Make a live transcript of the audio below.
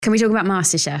Can we talk about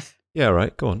MasterChef? Yeah,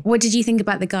 right. Go on. What did you think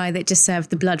about the guy that just served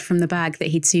the blood from the bag that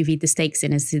he'd sous vide the steaks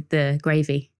in as the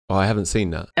gravy? Oh, I haven't seen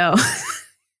that. Oh,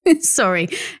 sorry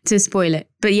to spoil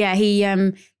it. But yeah, he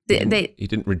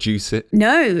didn't reduce it?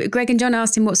 No, Greg and John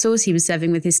asked him what sauce he was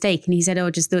serving with his steak. And he said,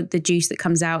 just the juice that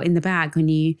comes out in the bag when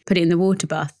you put it in the water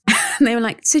bath. And they were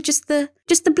like, so just the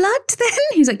blood then?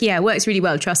 He's like, yeah, it works really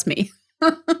well. Trust me.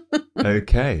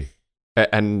 Okay.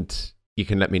 And you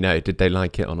can let me know, did they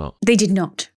like it or not? They did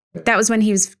not. That was when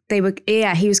he was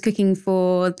cooking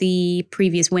for the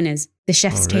previous winners, the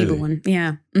chef's table one.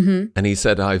 Yeah. Mm-hmm. And he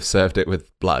said, I've served it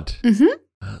with blood. Mm-hmm.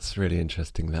 That's really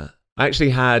interesting, that. I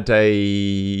actually had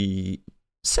a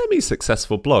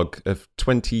semi-successful blog of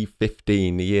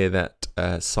 2015, the year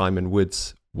that Simon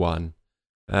Woods won.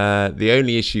 The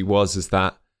only issue is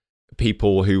that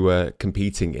people who were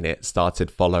competing in it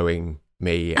started following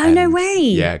me. Oh, no way.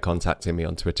 Yeah, contacting me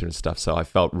on Twitter and stuff. So I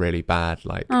felt really bad.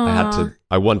 Like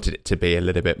I wanted it to be a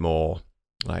little bit more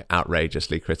like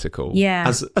outrageously critical. Yeah.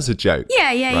 As a joke. Yeah.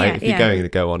 Right? Yeah, if you're going to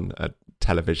go on a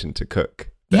television to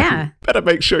cook, yeah, better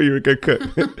make sure you're a good cook.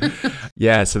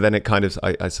 Yeah, so then it kind of,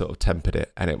 I sort of tempered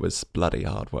it, and it was bloody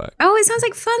hard work. Oh, it sounds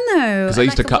like fun though. Because I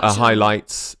used to cut a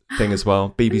highlights thing as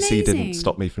well. BBC Amazing. didn't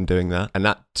stop me from doing that, and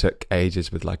that took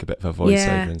ages with like a bit of a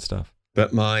voiceover and stuff.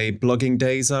 But my blogging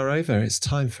days are over. It's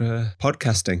time for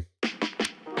podcasting.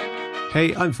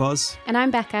 Hey, I'm Foz. And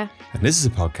I'm Becca. And this is a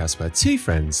podcast where two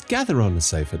friends gather on the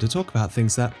sofa to talk about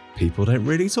things that people don't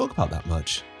really talk about that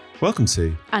much. Welcome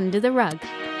to Under the Rug.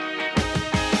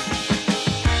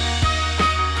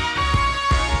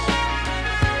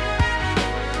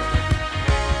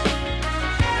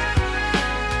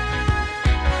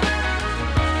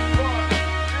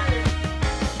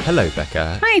 Hello,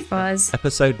 Becca. Hi, Foz.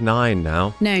 Episode 9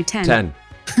 now. No, 10. 10.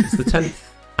 It's the 10th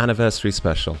anniversary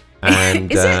special.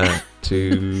 And Is it?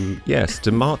 to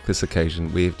mark this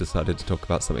occasion, we've decided to talk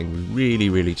about something really,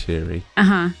 really cheery.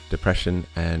 Uh-huh. Depression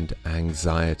and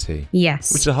anxiety.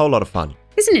 Yes. Which is a whole lot of fun.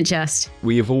 Isn't it just?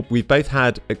 We've both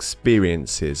had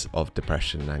experiences of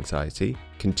depression and anxiety,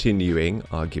 continuing,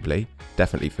 arguably,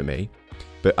 definitely for me.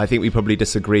 But I think we probably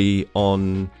disagree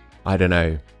on, I don't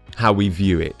know, how we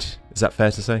view it. Is that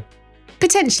fair to say?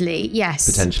 Potentially, yes.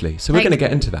 Potentially. So we're going to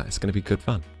get into that. It's going to be good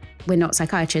fun. We're not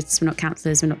psychiatrists, we're not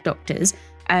counsellors, we're not doctors.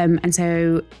 And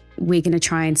so we're going to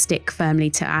try and stick firmly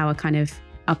to our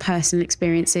personal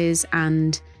experiences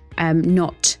and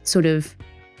not sort of...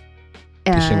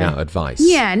 dishing out advice.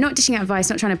 Yeah, not dishing out advice,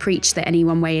 not trying to preach that any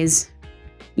one way is,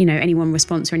 any one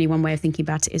response or any one way of thinking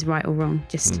about it is right or wrong.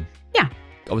 Yeah.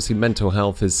 Obviously, mental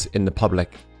health is in the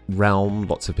public realm.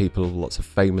 Lots of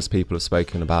famous people have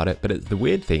spoken about it. But the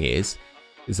weird thing is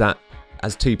that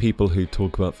as two people who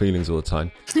talk about feelings all the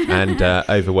time and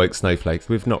overwoke snowflakes,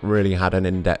 we've not really had an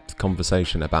in-depth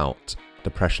conversation about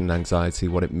depression and anxiety,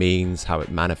 what it means, how it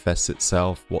manifests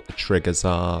itself, what the triggers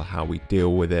are, how we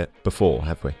deal with it before,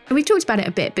 have we? We've talked about it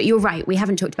a bit, but you're right. We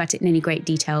haven't talked about it in any great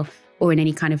detail or in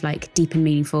any kind of like deep and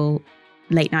meaningful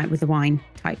late night with the wine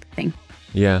type thing.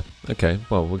 Yeah. Okay.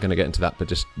 Well, we're going to get into that, but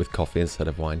just with coffee instead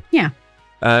of wine. Yeah.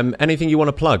 Anything you want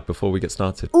to plug before we get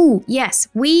started? Oh, yes.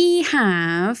 We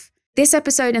have this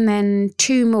episode and then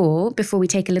 2 more before we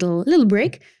take a little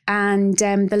break. And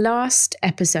the last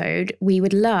episode, we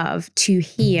would love to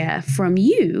hear from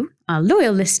you, our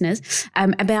loyal listeners,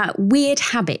 about weird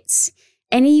habits.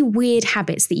 Any weird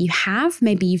habits that you have.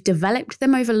 Maybe you've developed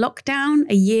them over lockdown,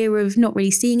 a year of not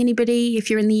really seeing anybody if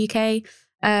you're in the UK.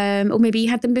 Or maybe you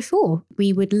had them before.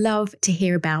 We would love to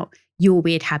hear about your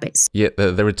weird habits. Yeah,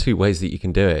 there are 2 ways that you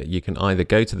can do it. You can either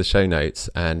go to the show notes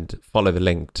and follow the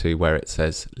link to where it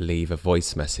says leave a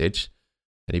voice message,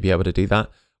 and you'll be able to do that.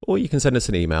 Or you can send us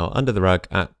an email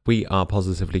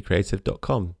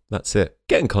undertherug@wearepositivelycreative.com. That's it.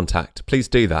 Get in contact. Please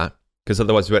do that, because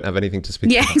otherwise we won't have anything to speak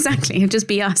about. Yeah, exactly. It'll just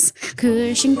be us.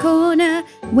 Cushion corner.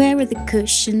 Where are the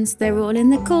cushions? They're all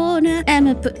in the corner.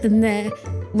 Emma put them there.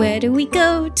 Where do we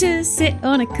go to sit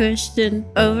on a cushion?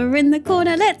 Over in the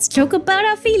corner. Let's talk about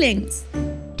our feelings.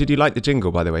 Did you like the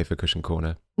jingle, by the way, for Cushion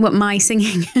Corner? What, my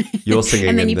singing? You're singing.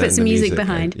 And then you put some music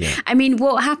behind. Yeah. I mean,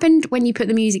 what happened when you put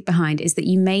the music behind is that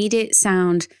you made it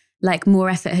sound like more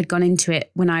effort had gone into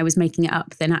it when I was making it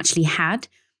up than actually had.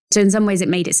 So in some ways it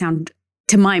made it sound,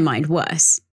 to my mind,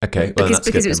 worse. Okay, well, that's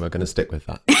good, then we're going to stick with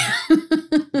that.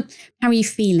 How are you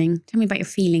feeling? Tell me about your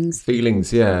feelings.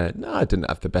 Feelings, yeah. No, I didn't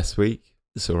have the best week.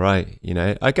 It's all right,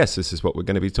 I guess this is what we're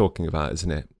going to be talking about,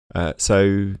 isn't it?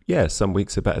 So, yeah, some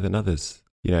weeks are better than others.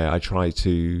 I try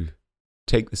to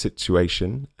take the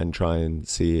situation and try and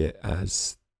see it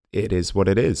as it is what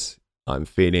it is. I'm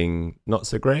feeling not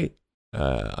so great.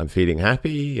 I'm feeling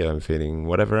happy. I'm feeling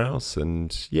whatever else.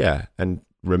 And, yeah, and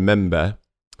remember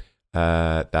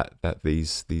that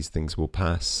these things will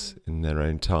pass in their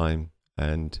own time,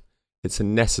 and it's a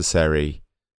necessary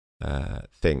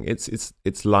thing.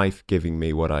 It's life giving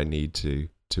me what I need to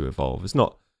evolve. It's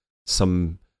not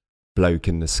some bloke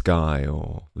in the sky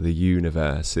or the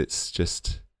universe. It's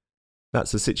just,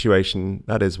 that's a situation.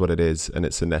 That is what it is, and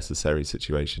it's a necessary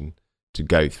situation to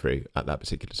go through at that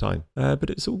particular time. But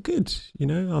it's all good, you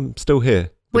know. I'm still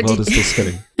here. The world is still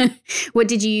spinning. What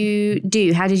did you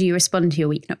do? How did you respond to your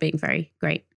week not being very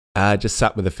great? Just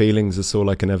sat with the feelings. That's all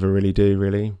I can ever really do,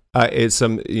 really. It's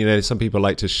some people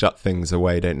like to shut things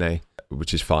away, don't they?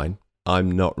 Which is fine.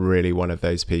 I'm not really one of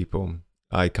those people.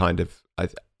 I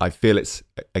feel it's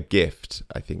a gift,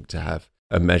 I think, to have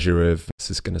a measure of, this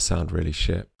is going to sound really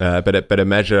shit, but a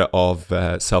measure of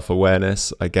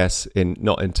self-awareness, I guess,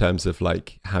 not in terms of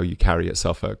like how you carry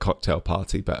yourself at a cocktail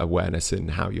party, but awareness in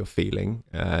how you're feeling.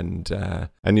 And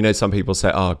you know, some people say,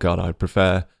 oh God, I'd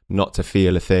prefer not to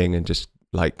feel a thing and just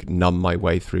like numb my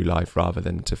way through life rather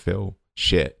than to feel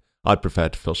shit. I'd prefer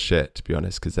to feel shit, to be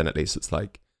honest, because then at least it's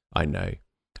like, I know.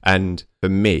 And for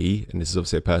me, and this is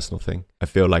obviously a personal thing, I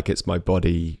feel like it's my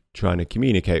body trying to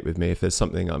communicate with me. If there's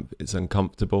something it's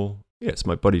uncomfortable, it's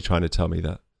my body trying to tell me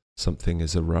that something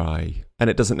is awry.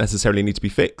 And it doesn't necessarily need to be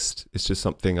fixed. It's just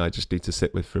something I just need to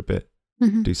sit with for a bit,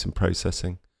 do some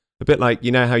processing. A bit like,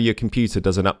 you know how your computer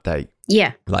does an update?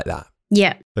 Yeah. Like that.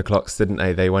 Yeah. The clocks, didn't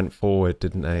they? They went forward,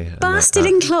 didn't they? And Bastard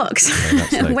in clocks.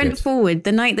 Yeah, no went good. forward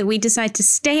the night that we decided to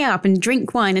stay up and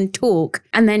drink wine and talk.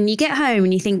 And then you get home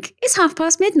and you think, it's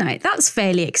midnight. That's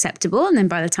fairly acceptable. And then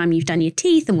by the time you've done your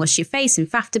teeth and washed your face and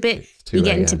faffed a bit, you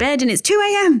get into bed and it's 2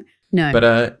 a.m. No.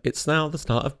 But it's now the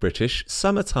start of British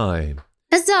summertime.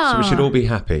 Huzzah. So we should all be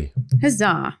happy.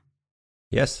 Huzzah.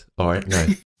 Yes? All right, no.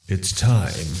 It's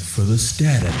time for the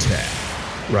stat attack.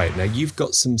 Right, now you've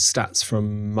got some stats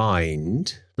from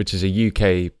Mind. Which is a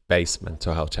UK-based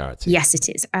mental health charity. Yes, it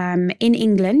is. In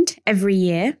England, every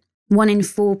year, 1 in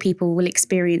 4 people will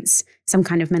experience some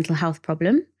kind of mental health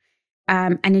problem.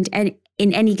 And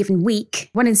in any given week,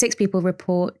 1 in 6 people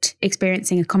report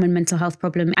experiencing a common mental health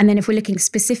problem. And then if we're looking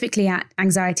specifically at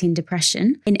anxiety and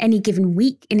depression, in any given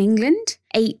week in England,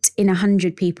 8 in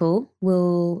 100 people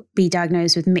will be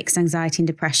diagnosed with mixed anxiety and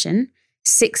depression,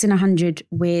 6 in 100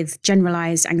 with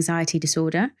generalized anxiety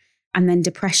disorder, and then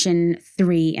depression,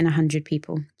 3 in 100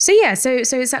 people. So yeah, so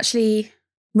it's actually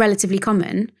relatively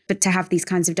common, but to have these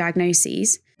kinds of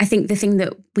diagnoses. I think the thing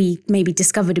that we maybe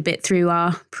discovered a bit through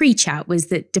our pre-chat was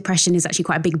that depression is actually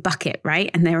quite a big bucket,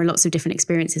 right? And there are lots of different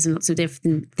experiences and lots of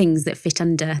different things that fit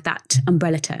under that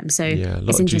umbrella term. So yeah, a lot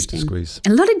it's of juice interesting. to squeeze.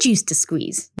 A lot of juice to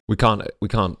squeeze. We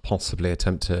can't possibly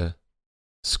attempt to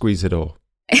squeeze it all.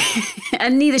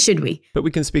 And neither should we. But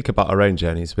we can speak about our own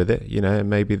journeys with it, you know, and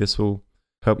maybe this will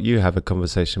help you have a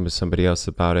conversation with somebody else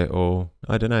about it, or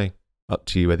I don't know. Up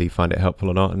to you whether you find it helpful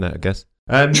or not, and that, I guess.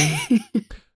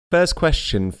 First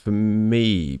question for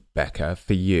me, Becca,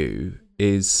 for you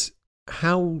is,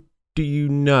 how do you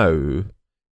know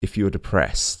if you're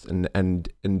depressed, and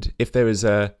if there is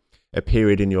a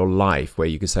period in your life where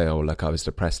you could say, oh, look, I was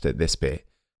depressed at this bit.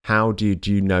 How do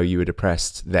you know you were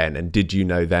depressed then? And did you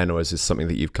know then, or is this something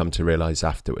that you've come to realize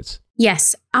afterwards?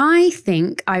 Yes, I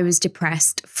think I was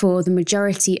depressed for the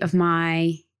majority of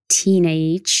my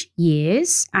teenage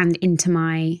years and into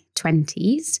my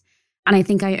 20s. And I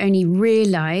think I only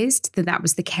realized that that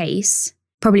was the case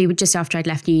probably just after I'd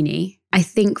left uni. I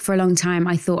think for a long time,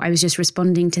 I thought I was just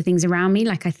responding to things around me.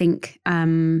 Like I think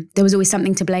there was always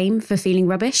something to blame for feeling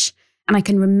rubbish. And I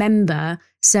can remember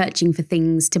searching for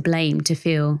things to blame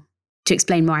to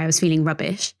explain why I was feeling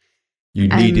rubbish. You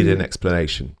needed an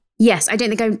explanation. Yes, I don't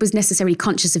think I was necessarily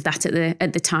conscious of that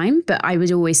at the time, but I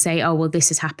would always say, oh, well, this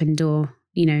has happened, or,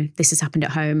 you know, this has happened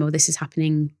at home, or this is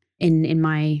happening in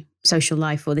my social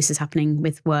life, or this is happening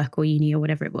with work or uni or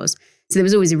whatever it was. So there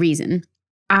was always a reason.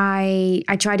 I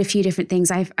tried a few different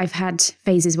things. I've had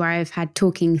phases where I've had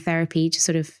talking therapy, just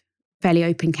sort of fairly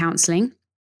open counselling.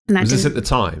 Was this at the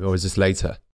time, or was this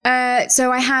later? I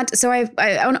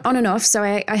on and off. So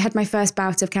I had my first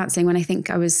bout of counselling when I think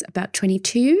I was about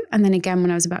 22, and then again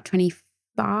when I was about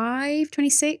 25,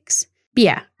 26. But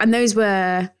yeah, and those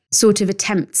were sort of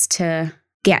attempts to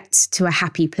get to a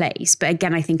happy place. But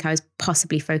again, I think I was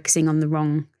possibly focusing on the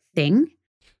wrong thing.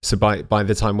 So by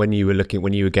the time when you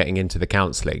were getting into the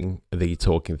counselling, the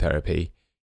talking therapy,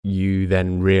 you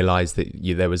then realised that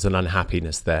there was an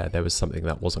unhappiness there. There was something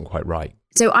that wasn't quite right.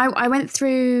 So I went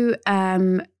through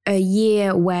a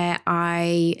year where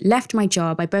I left my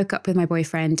job, I broke up with my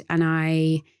boyfriend, and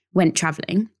I went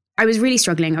travelling. I was really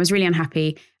struggling. I was really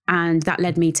unhappy. And that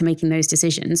led me to making those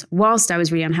decisions. Whilst I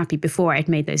was really unhappy before I had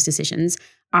made those decisions,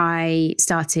 I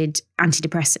started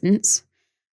antidepressants.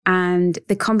 And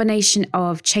the combination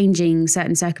of changing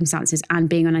certain circumstances and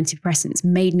being on antidepressants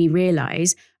made me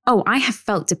realize, oh, I have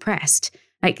felt depressed.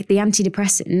 Like the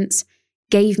antidepressants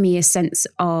gave me a sense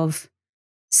of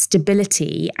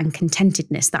stability and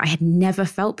contentedness that I had never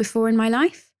felt before in my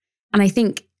life. And I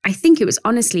think it was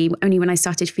honestly only when I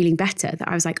started feeling better that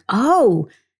I was like, oh,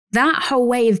 that whole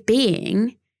way of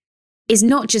being is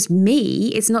not just me.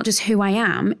 It's not just who I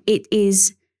am. It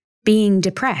is being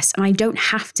depressed, and I don't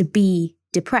have to be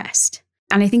depressed.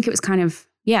 And I think it was kind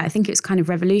of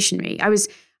revolutionary. I was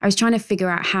trying to figure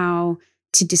out how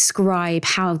to describe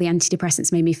how the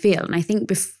antidepressants made me feel. And I think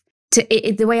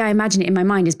the way I imagine it in my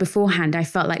mind is beforehand, I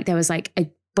felt like there was like a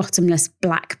bottomless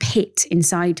black pit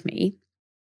inside me.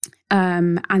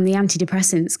 And the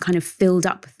antidepressants kind of filled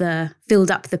up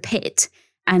the pit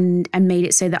and made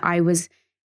it so that I was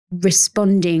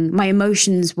responding. My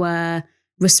emotions were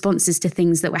responses to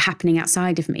things that were happening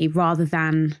outside of me rather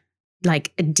than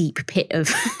like a deep pit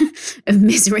of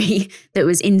misery that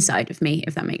was inside of me,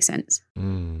 if that makes sense.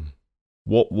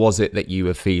 What was it that you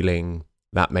were feeling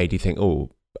that made you think, oh,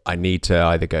 I need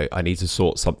to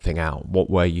sort something out? What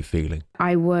were you feeling?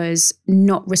 I was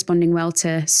not responding well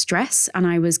to stress, and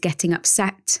I was getting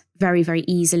upset very, very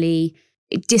easily.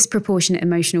 Disproportionate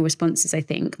emotional responses, I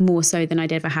think, more so than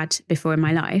I'd ever had before in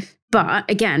my life. But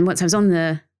again, once I was on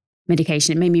the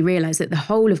medication, it made me realize that the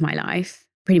whole of my life,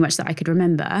 pretty much that I could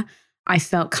remember, I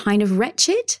felt kind of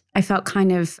wretched. I felt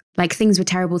kind of like things were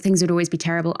terrible. Things would always be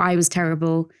terrible. I was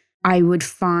terrible. I would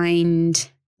find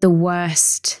the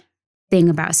worst thing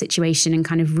about a situation and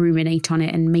kind of ruminate on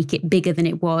it and make it bigger than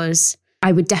it was.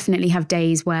 I would definitely have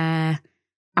days where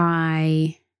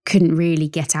I couldn't really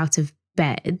get out of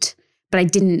bed, but I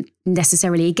didn't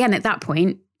necessarily, again, at that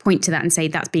point to that and say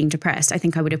that's being depressed. I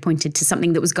think I would have pointed to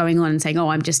something that was going on and saying, oh,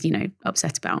 I'm just,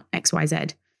 upset about X, Y, Z.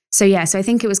 So yeah, so I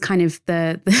think it was kind of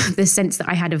the sense that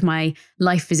I had of my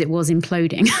life as it was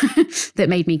imploding that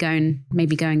made me go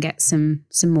and get some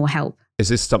more help. Is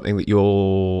this something that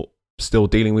you're still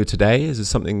dealing with today? Is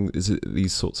it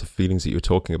these sorts of feelings that you're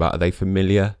talking about? Are they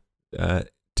familiar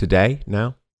today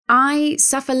now? I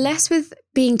suffer less with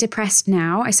being depressed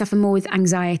now. I suffer more with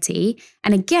anxiety.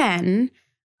 And again,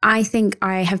 I think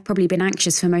I have probably been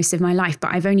anxious for most of my life,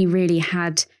 but I've only really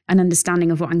had an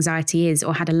understanding of what anxiety is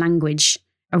or had a language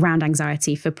around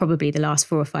anxiety for probably the last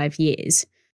 4 or 5 years.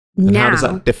 And how does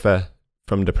that differ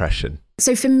from depression?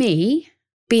 So for me,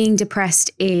 being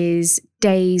depressed is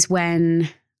days when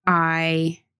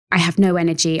I have no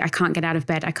energy. I can't get out of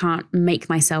bed. I can't make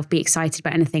myself be excited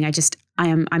about anything.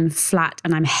 I'm flat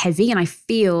and I'm heavy, and I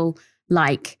feel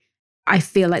like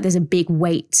there's a big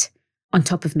weight on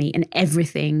top of me and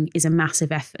everything is a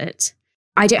massive effort.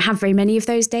 I don't have very many of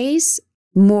those days.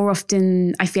 More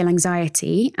often I feel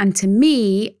anxiety. And to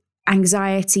me,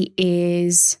 anxiety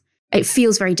it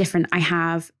feels very different. I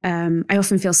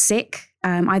often feel sick,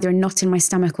 either a knot in my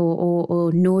stomach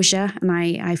or nausea, and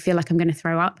I feel like I'm going to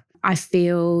throw up. I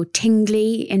feel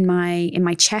tingly in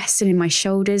my chest and in my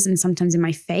shoulders and sometimes in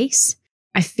my face.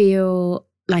 I feel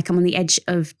like I'm on the edge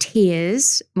of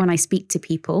tears when I speak to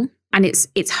people. And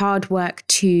it's hard work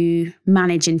to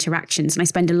manage interactions. And I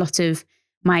spend a lot of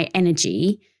my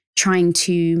energy trying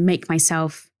to make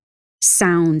myself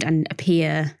sound and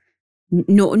appear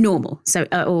normal. So,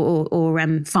 or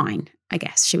fine, I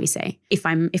guess, should we say. If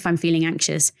I'm feeling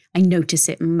anxious, I notice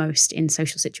it most in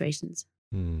social situations.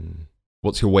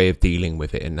 What's your way of dealing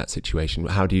with it in that situation?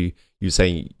 How do you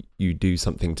say you do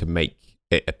something to make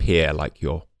it appear like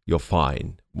you're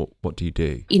fine? What do you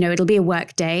do? It'll be a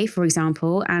work day, for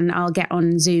example, and I'll get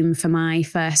on Zoom for my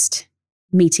first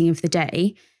meeting of the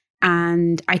day,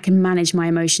 and I can manage my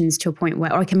emotions to a point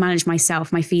where, or I can manage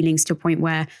myself, my feelings to a point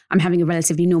where I'm having a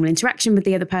relatively normal interaction with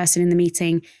the other person in the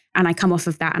meeting, and I come off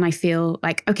of that and I feel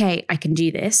like, okay, I can do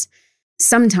this.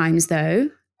 Sometimes though,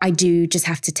 I do just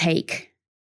have to take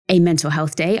a mental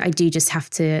health day. I do just have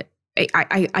to,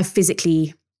 I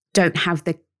physically don't have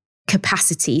the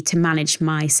capacity to manage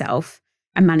myself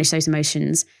and manage those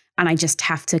emotions. And I just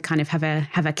have to kind of have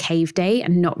a cave day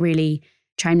and not really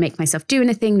try and make myself do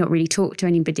anything, not really talk to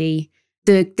anybody.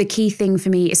 The key thing for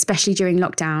me, especially during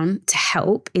lockdown, to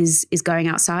help is going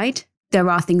outside. There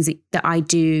are things that I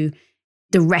do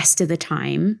the rest of the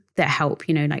time that help,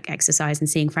 like exercise and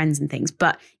seeing friends and things.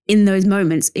 But in those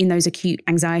moments, in those acute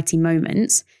anxiety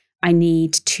moments, I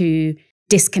need to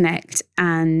disconnect.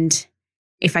 And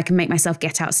if I can make myself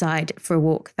get outside for a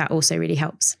walk, that also really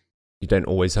helps. You don't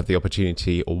always have the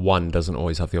opportunity, or one doesn't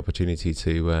always have the opportunity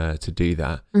to do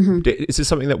that. Mm-hmm. Is this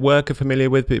something that work are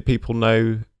familiar with? People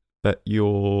know that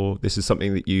this is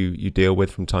something that you deal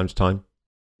with from time to time?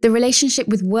 The relationship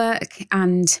with work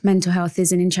and mental health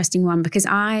is an interesting one because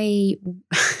I'm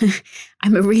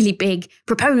a really big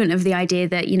proponent of the idea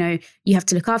that, you have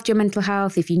to look after your mental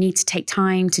health. If you need to take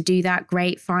time to do that,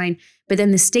 great, fine. But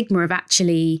then the stigma of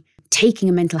actually taking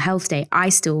a mental health day, I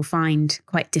still find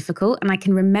quite difficult. And I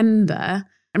can remember,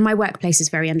 and my workplace is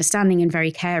very understanding and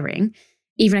very caring.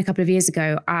 Even a couple of years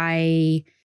ago, I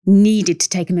needed to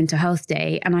take a mental health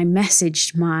day and I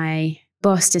messaged my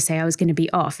boss to say I was going to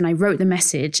be off. And I wrote the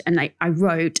message and I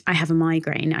wrote, I have a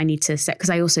migraine. I need to set,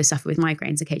 because I also suffer with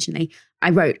migraines occasionally.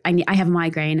 I wrote, I have a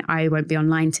migraine. I won't be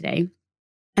online today.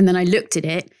 And then I looked at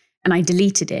it and I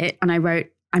deleted it and I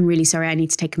wrote, I'm really sorry. I need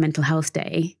to take a mental health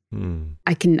day.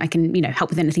 I can,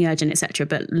 help with anything urgent, etc.,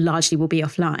 but largely will be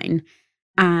offline.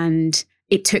 And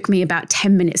it took me about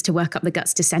 10 minutes to work up the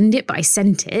guts to send it, but I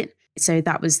sent it. So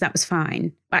that was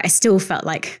fine. But I still felt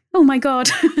like, oh my God,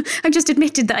 I just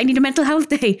admitted that I need a mental health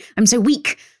day. I'm so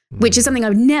weak, which is something I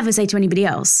would never say to anybody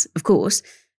else, of course.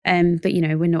 But,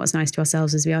 we're not as nice to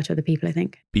ourselves as we are to other people, I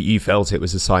think. But you felt it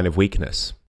was a sign of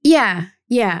weakness. Yeah.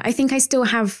 I think I still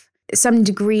have some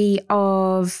degree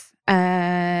of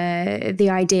the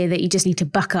idea that you just need to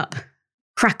buck up,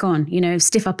 crack on,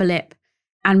 stiff upper lip.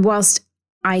 And whilst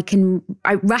I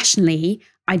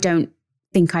don't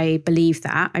think I believe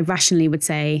that. I rationally would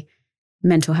say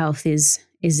mental health is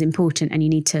important and you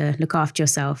need to look after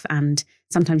yourself and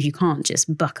sometimes you can't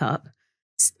just buck up.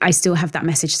 I still have that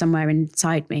message somewhere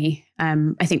inside me.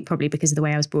 I think probably because of the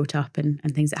way I was brought up and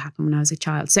things that happened when I was a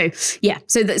child. So yeah,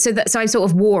 so I'm sort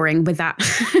of warring with that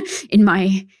in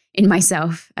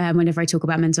myself whenever I talk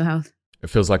about mental health. It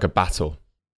feels like a battle.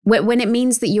 When it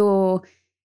means that you're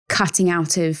cutting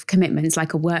out of commitments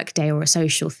like a work day or a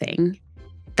social thing,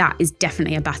 that is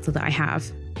definitely a battle that I have.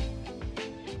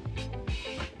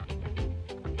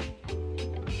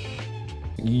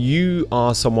 You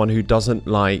are someone who doesn't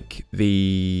like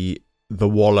the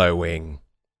wallowing,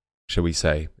 shall we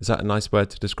say? Is that a nice word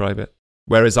to describe it?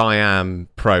 Whereas I am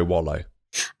pro-wallow.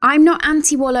 I'm not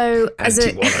anti-wallow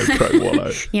Anti-wallow,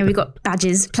 pro-wallow. Yeah, we've got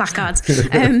badges, placards.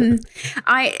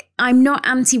 I'm not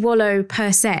anti-wallow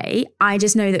per se. I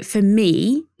just know that for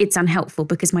me, it's unhelpful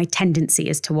because my tendency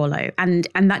is to wallow. And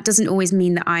that doesn't always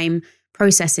mean that I'm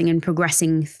processing and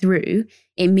progressing through.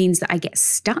 It means that I get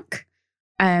stuck.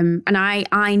 And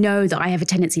I know that I have a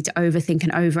tendency to overthink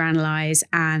and overanalyze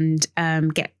and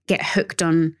get hooked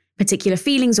on particular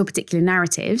feelings or particular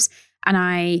narratives. And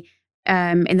I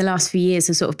in the last few years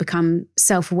have sort of become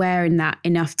self-aware in that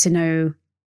enough to know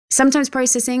sometimes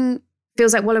processing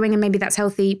feels like wallowing and maybe that's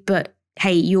healthy, but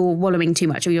hey, you're wallowing too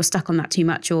much or you're stuck on that too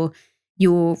much or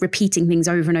you're repeating things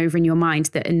over and over in your mind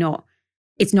that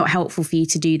it's not helpful for you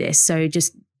to do this. So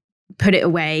just put it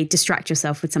away, distract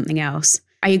yourself with something else.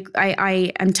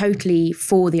 I am totally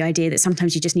for the idea that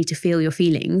sometimes you just need to feel your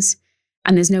feelings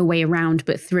and there's no way around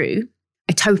but through.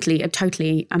 I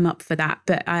totally am up for that.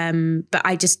 But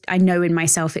I know in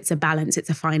myself it's a balance. It's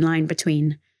a fine line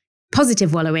between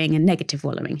positive wallowing and negative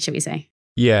wallowing, shall we say?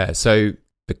 Yeah. So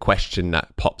the question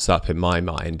that pops up in my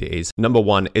mind is, number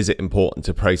one, is it important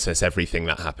to process everything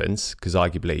that happens? Because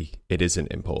arguably it isn't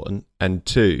important. And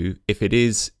two, if it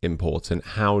is important,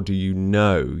 how do you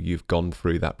know you've gone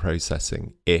through that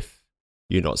processing if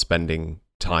you're not spending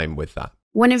time with that?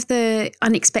 One of the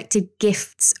unexpected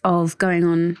gifts of going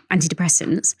on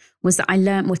antidepressants was that I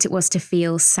learned what it was to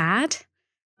feel sad.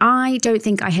 I don't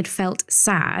think I had felt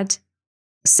sadness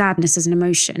as an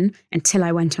emotion until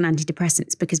I went on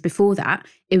antidepressants, because before that,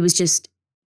 it was just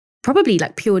probably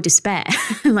like pure despair,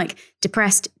 like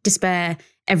depressed, despair,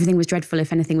 everything was dreadful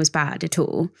if anything was bad at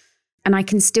all. And I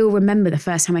can still remember the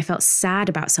first time I felt sad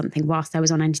about something whilst I was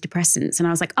on antidepressants. And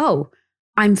I was like, oh,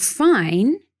 I'm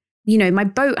fine. My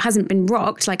boat hasn't been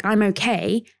rocked, like I'm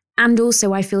okay. And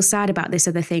also I feel sad about this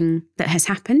other thing that has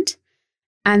happened.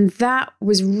 And that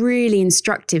was really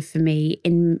instructive for me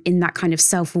in that kind of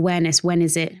self-awareness. When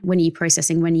are you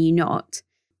processing? When are you not?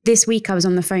 This week I was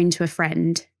on the phone to a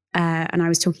friend and I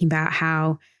was talking about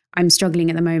how I'm struggling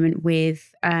at the moment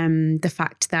with the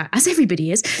fact that, as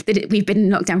everybody is, that we've been in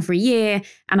lockdown for a year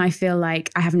and I feel like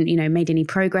I haven't, made any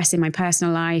progress in my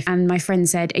personal life. And my friend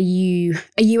said, are you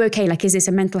okay? Like, is this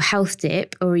a mental health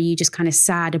dip or are you just kind of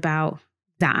sad about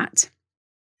that?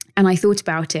 And I thought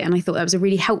about it and I thought that was a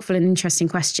really helpful and interesting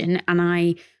question. And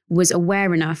I was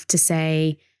aware enough to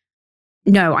say,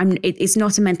 no, it's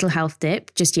not a mental health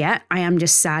dip just yet. I am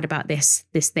just sad about this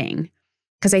thing.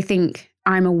 Because I think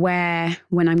I'm aware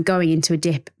when I'm going into a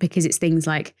dip because it's things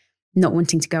like not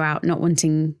wanting to go out, not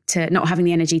having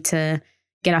the energy to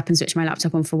get up and switch my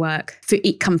laptop on for work,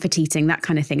 comfort eating, that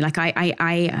kind of thing. Like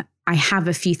I have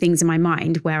a few things in my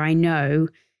mind where I know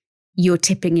you're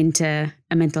tipping into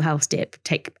a mental health dip,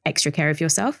 take extra care of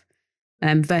yourself,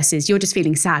 versus you're just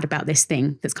feeling sad about this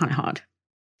thing that's kind of hard.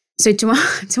 So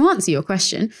to answer your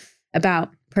question about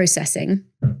processing,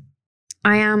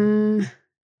 I am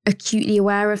acutely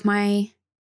aware of my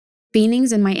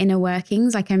feelings and my inner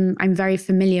workings. Like I'm very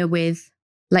familiar with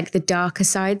like the darker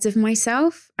sides of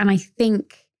myself. And I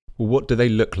think... Well, what do they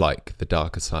look like, the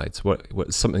darker sides?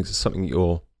 What something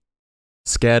you're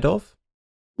scared of?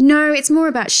 No, it's more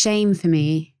about shame for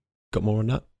me. Got more on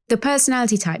that? The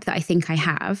personality type that I think I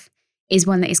have is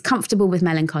one that is comfortable with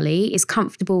melancholy, is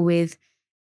comfortable with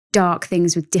dark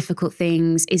things, with difficult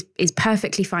things, is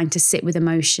perfectly fine to sit with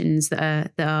emotions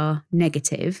that are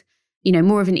negative. You know,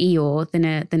 more of an Eeyore than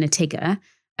a Tigger.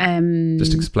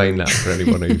 Just explain that for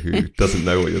anyone who doesn't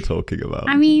know what you're talking about.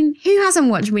 I mean, who hasn't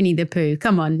watched Winnie the Pooh?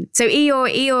 Come on. So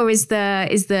Eeyore is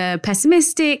the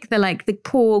pessimistic, the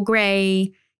poor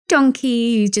grey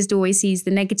donkey who just always sees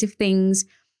the negative things.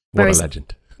 What a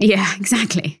legend. Yeah,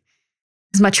 exactly.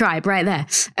 It's my tribe right there.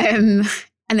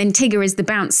 And then Tigger is the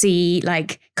bouncy,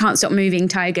 can't stop moving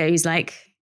tiger who's like,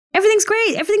 everything's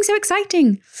great, everything's so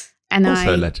exciting. And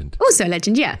also a legend. Also a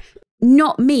legend, yeah.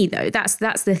 Not me though. That's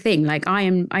the thing. Like I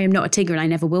am not a Tigger and I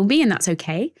never will be, and that's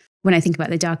okay. When I think about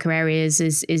the darker areas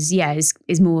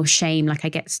is more shame. Like I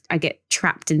get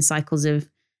trapped in cycles of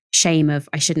shame of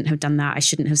I shouldn't have done that, I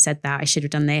shouldn't have said that, I should have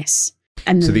done this.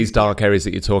 And so these dark areas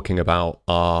that you're talking about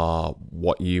are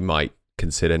what you might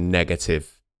consider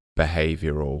negative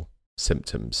behavioral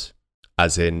symptoms,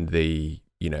 as in the,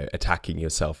 attacking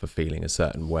yourself for feeling a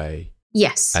certain way.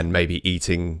 Yes. And maybe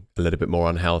eating a little bit more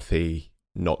unhealthy,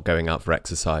 not going out for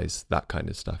exercise, that kind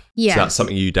of stuff. Yeah. So that's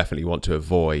something you definitely want to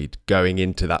avoid, going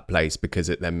into that place, because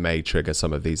it then may trigger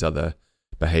some of these other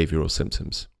behavioral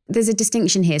symptoms. There's a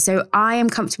distinction here. So I am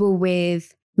comfortable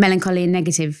with melancholy and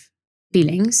negative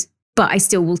feelings, but I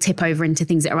still will tip over into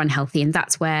things that are unhealthy. And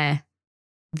that's where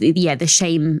the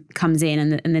shame comes in,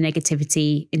 and the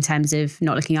negativity in terms of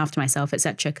not looking after myself,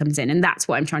 etc., comes in. And that's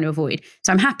what I'm trying to avoid.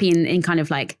 So I'm happy in kind of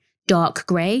like dark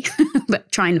grey, but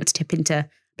trying not to tip into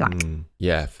black.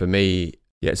 Yeah, for me,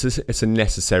 it's a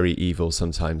necessary evil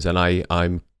sometimes. And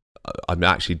I'm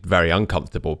actually very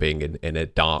uncomfortable being in a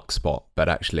dark spot, but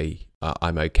actually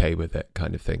I'm okay with it,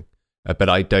 kind of thing. But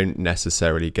I don't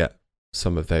necessarily get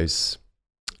some of those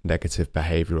negative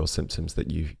behavioral symptoms that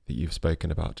you've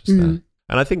spoken about just there.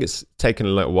 And I think it's taken a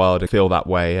little while to feel that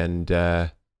way, and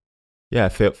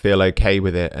feel okay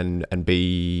with it, and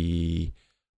be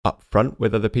upfront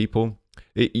with other people.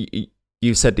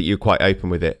 You said that you're quite open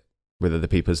with it with other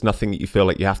people. There's nothing that you feel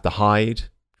like you have to hide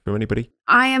from anybody?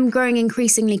 I am growing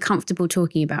increasingly comfortable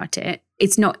talking about it.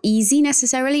 It's not easy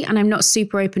necessarily, and I'm not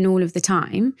super open all of the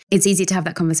time. It's easy to have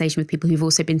that conversation with people who've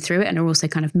also been through it and are also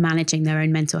kind of managing their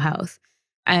own mental health.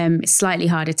 It's slightly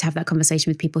harder to have that conversation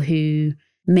with people who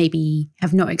maybe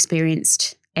have not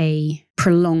experienced a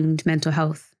prolonged mental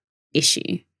health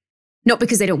issue. Not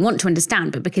because they don't want to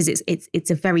understand, but because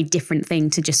it's a very different thing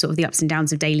to just sort of the ups and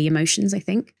downs of daily emotions, I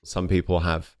think. Some people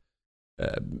have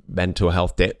mental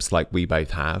health dips like we both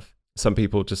have. Some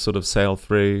people just sort of sail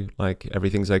through like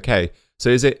everything's okay. So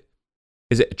is it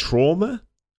a trauma,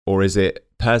 or is it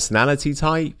personality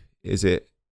type? Is it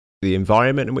the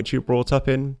environment in which you're brought up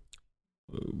in?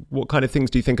 What kind of things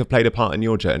do you think have played a part in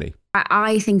your journey?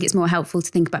 I think it's more helpful to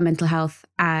think about mental health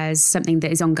as something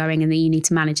that is ongoing and that you need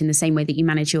to manage in the same way that you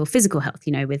manage your physical health,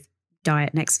 with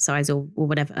diet and exercise or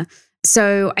whatever.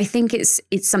 So I think it's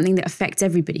something that affects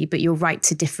everybody, but you're right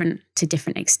to different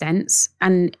extents.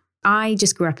 And I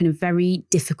just grew up in a very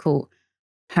difficult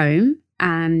home,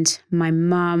 and my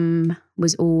mum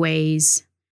was always,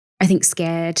 I think,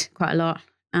 scared quite a lot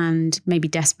and maybe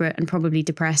desperate and probably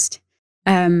depressed.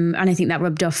 And I think that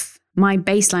rubbed off. My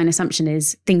baseline assumption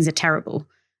is things are terrible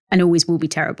and always will be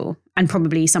terrible, and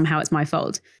probably somehow it's my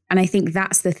fault. And I think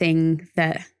that's the thing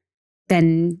that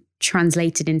then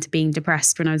translated into being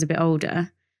depressed when I was a bit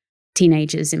older,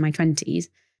 teenagers in my 20s.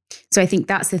 So I think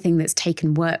that's the thing that's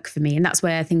taken work for me. And that's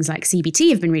where things like CBT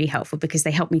have been really helpful, because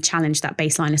they help me challenge that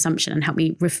baseline assumption and help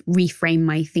me reframe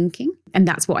my thinking. And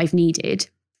that's what I've needed.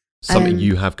 Something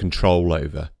you have control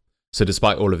over. So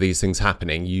despite all of these things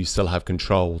happening, you still have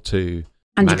control to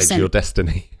 100%. Manage your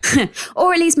destiny.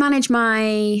 Or at least not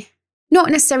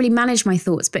necessarily manage my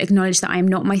thoughts, but acknowledge that I am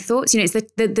not my thoughts. It's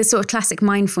the sort of classic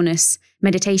mindfulness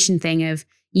meditation thing of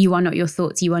you are not your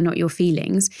thoughts, you are not your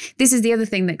feelings. This is the other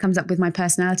thing that comes up with my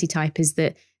personality type, is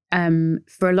that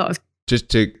for a lot of... Just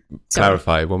to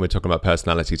clarify, when we're talking about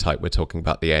personality type, we're talking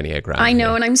about the Enneagram. I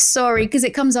know, and I'm sorry, because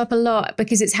it comes up a lot,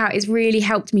 because it's really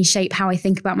helped me shape how I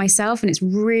think about myself, and it's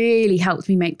really helped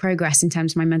me make progress in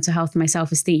terms of my mental health and my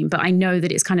self-esteem. But I know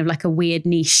that it's kind of like a weird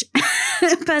niche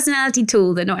personality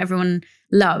tool that not everyone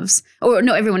loves, or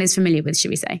not everyone is familiar with, should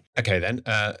we say. Okay, then.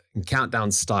 In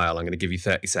countdown style, I'm going to give you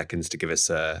 30 seconds to give us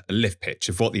a lift pitch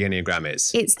of what the Enneagram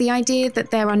is. It's the idea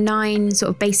that there are 9 sort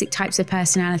of basic types of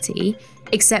personality,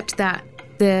 except that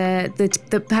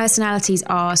the personalities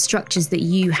are structures that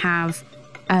you have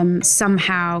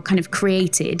somehow kind of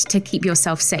created to keep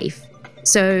yourself safe.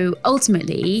 So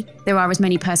ultimately, there are as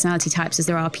many personality types as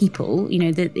there are people. You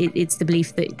know, that it's the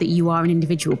belief that you are an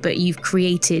individual, but you've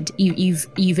created, you've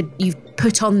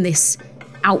put on this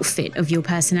outfit of your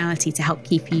personality to help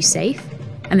keep you safe.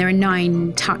 And there are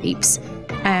 9 types.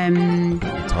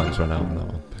 Time's run out on that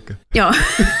one. Okay. Yeah.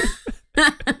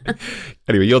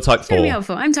 Anyway, you're type 4. It's going to be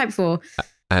helpful. I'm type 4.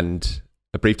 And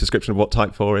a brief description of what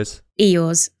type 4 is?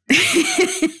 Eeyores.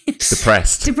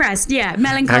 Depressed, yeah.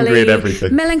 Melancholy. Angry at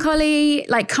everything. Melancholy,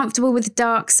 like comfortable with the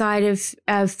dark side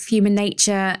of human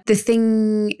nature. The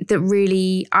thing that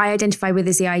really I identify with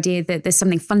is the idea that there's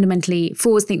something fundamentally,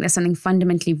 4s think there's something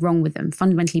fundamentally wrong with them,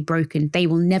 fundamentally broken. They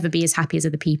will never be as happy as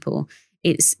other people.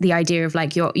 It's the idea of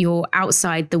like you're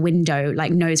outside the window,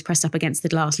 like nose pressed up against the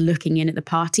glass, looking in at the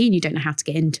party, and you don't know how to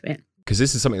get into it. Because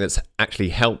this is something that's actually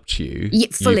helped you,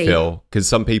 fully. You feel, because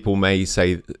some people may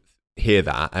hear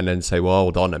that and then say, well,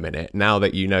 hold on a minute. Now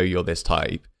that you know you're this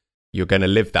type, you're going to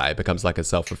live that. It becomes like a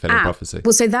self-fulfilling prophecy.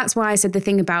 Well, so that's why I said the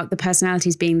thing about the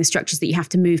personalities being the structures that you have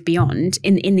to move beyond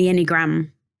in the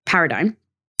Enneagram paradigm.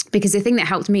 Because the thing that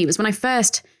helped me was when I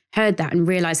first heard that and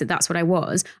realized that that's what I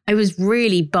was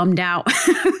really bummed out.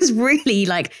 I was really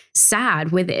like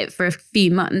sad with it for a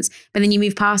few months. But then you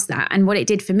move past that. And what it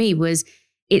did for me was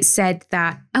it said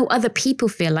that, oh, other people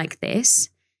feel like this.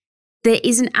 There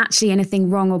isn't actually anything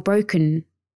wrong or broken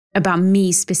about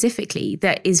me specifically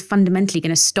that is fundamentally going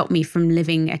to stop me from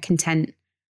living a content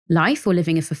life or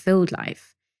living a fulfilled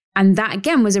life. And that,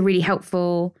 again, was a really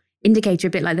helpful indicator,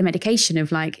 a bit like the medication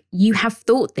of like, you have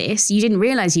thought this, you didn't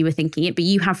realize you were thinking it, but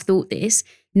you have thought this.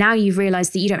 Now you've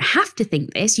realized that you don't have to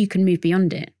think this, you can move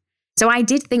beyond it. So I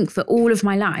did think for all of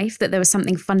my life that there was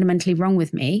something fundamentally wrong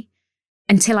with me,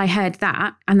 until I heard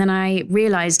that. And then I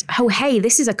realized, oh, hey,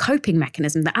 this is a coping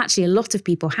mechanism that actually a lot of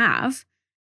people have.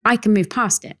 I can move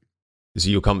past it. So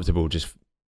you're comfortable just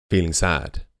feeling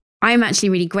sad? I'm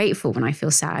actually really grateful when I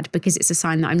feel sad because it's a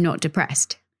sign that I'm not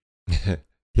depressed.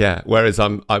 Yeah. Whereas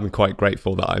I'm quite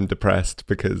grateful that I'm depressed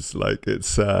because like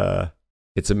it's a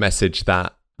message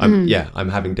that I'm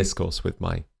having discourse with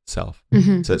myself.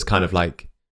 Mm-hmm. So it's kind of like,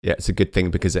 yeah, it's a good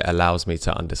thing because it allows me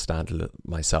to understand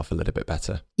myself a little bit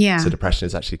better. Yeah. So depression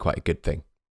is actually quite a good thing.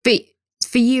 But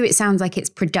for you, it sounds like it's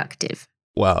productive.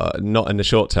 Well, not in the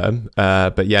short term,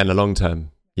 but yeah, in the long term,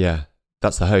 yeah.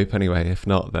 That's the hope anyway. If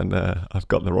not, then I've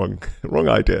got the wrong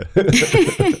idea.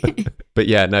 But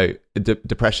yeah, no,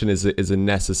 depression is a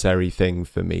necessary thing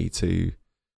for me to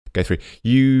go through.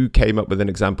 You came up with an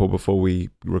example before we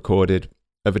recorded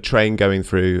of a train going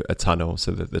through a tunnel.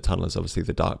 So the tunnel is obviously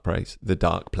the dark place,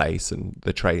 and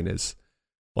the train is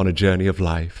on a journey of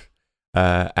life.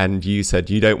 And you said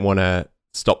you don't want to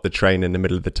stop the train in the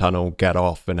middle of the tunnel, get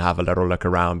off and have a little look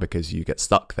around because you get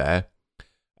stuck there.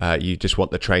 You just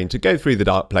want the train to go through the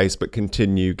dark place, but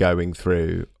continue going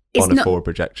through on a forward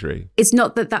trajectory. It's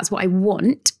not that that's what I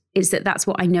want. It's that that's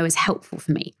what I know is helpful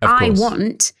for me. I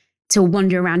want to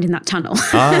wander around in that tunnel.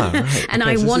 Right. And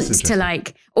I want to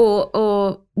like,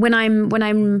 or when I'm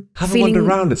have feeling, a wander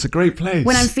around. It's a great place.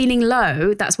 When I'm feeling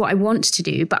low, that's what I want to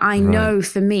do. But I know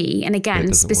for me, and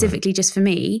again, specifically just for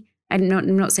me, I'm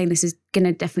not saying this is going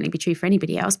to definitely be true for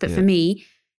anybody else, but for me,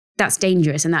 that's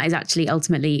dangerous, and that is actually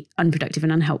ultimately unproductive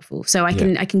and unhelpful. So I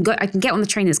can get on the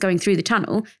train that's going through the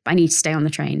tunnel, but I need to stay on the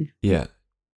train. Yeah.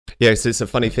 So it's a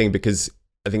funny thing because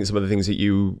I think some of the things that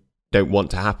you don't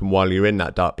want to happen while you're in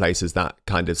that dark place is that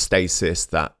kind of stasis,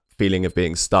 that feeling of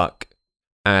being stuck,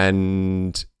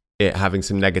 and it having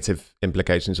some negative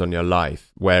implications on your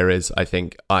life. Whereas I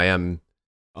think I am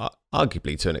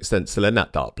arguably to an extent still in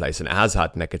that dark place, and it has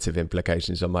had negative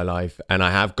implications on my life, and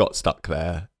I have got stuck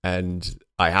there, and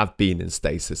I have been in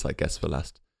stasis, I guess, for the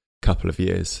last couple of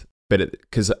years. But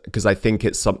because I think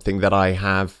it's something that I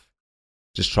have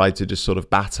just tried to just sort of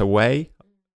bat away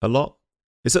a lot.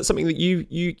 Is that something that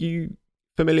you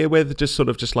familiar with?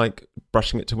 Just like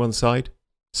brushing it to one side,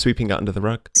 sweeping it under the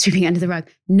rug? Sweeping it under the rug.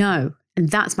 No. And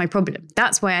that's my problem.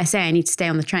 That's why I say I need to stay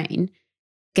on the train.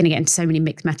 Going to get into so many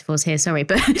mixed metaphors here, sorry,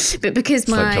 but because it's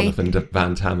like Jonathan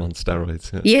Van Damme on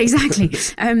steroids. Yeah, exactly.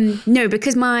 No,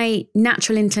 because my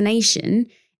natural inclination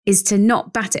is to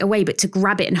not bat it away, but to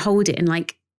grab it and hold it and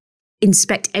like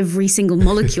inspect every single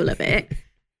molecule of it.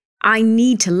 I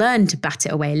need to learn to bat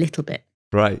it away a little bit.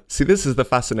 Right. See, this is the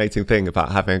fascinating thing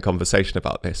about having a conversation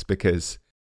about this, because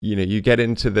you get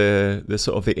into the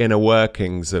sort of the inner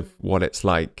workings of what it's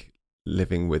like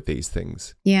living with these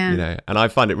things. Yeah. And I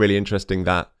find it really interesting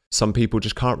that some people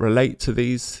just can't relate to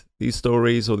these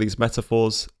stories or these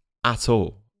metaphors at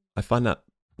all. I find that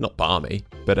not balmy,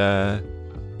 but I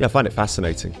find it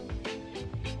fascinating.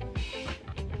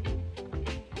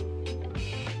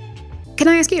 Can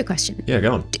I ask you a question? Yeah,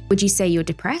 go on. Would you say you're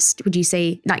depressed? Would you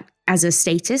say, like, as a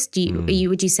status,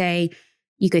 would you say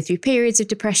you go through periods of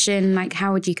depression? Like,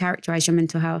 how would you characterize your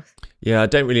mental health? Yeah, I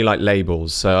don't really like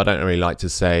labels. So I don't really like to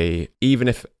say, even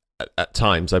if at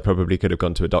times I probably could have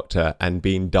gone to a doctor and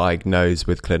been diagnosed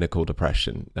with clinical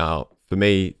depression. Now, for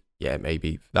me, yeah,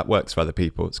 maybe that works for other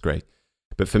people. It's great.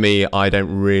 But for me, I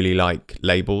don't really like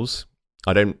labels.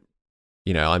 I'm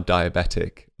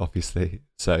diabetic, obviously.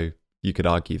 So you could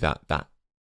argue that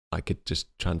I could just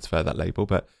transfer that label,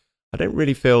 but I don't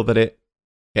really feel that it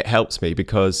helps me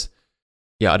because,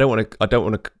 I don't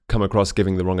want to come across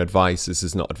giving the wrong advice. This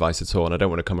is not advice at all, and I don't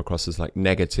want to come across as like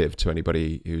negative to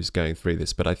anybody who's going through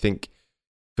this. But I think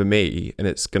for me, and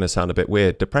it's going to sound a bit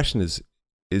weird, depression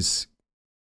is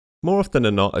more often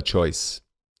than not a choice,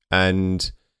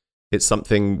 and it's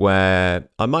something where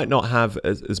I might not have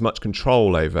as much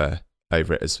control over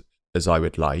it as I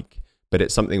would like, but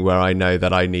it's something where I know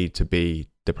that I need to be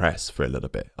depressed for a little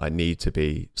bit. I need to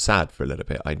be sad for a little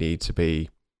bit. I need to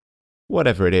be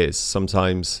whatever it is.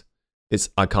 Sometimes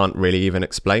I can't really even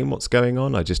explain what's going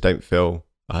on. I just don't feel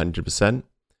 100%.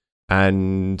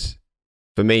 And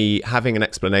for me, having an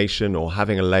explanation or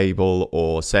having a label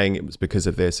or saying it was because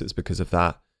of this, it's because of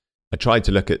that, I try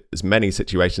to look at as many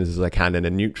situations as I can in a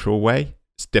neutral way.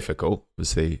 It's difficult.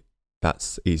 Obviously,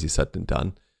 that's easier said than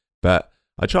done. But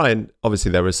I try and,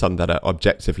 obviously there are some that are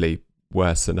objectively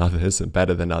worse than others and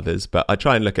better than others, but I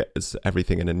try and look at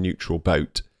everything in a neutral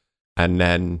boat and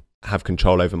then have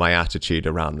control over my attitude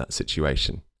around that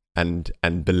situation and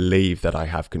believe that I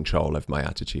have control of my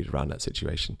attitude around that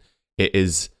situation. It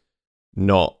is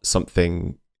not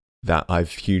something that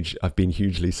I've been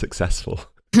hugely successful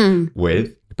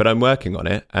with, but I'm working on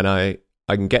it, and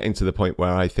I'm getting to the point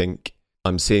where I think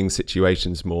I'm seeing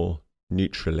situations more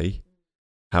neutrally.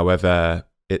 However,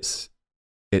 it's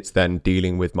then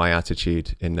dealing with my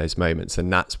attitude in those moments.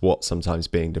 And that's what sometimes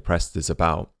being depressed is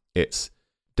about. It's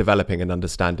developing an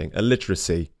understanding, a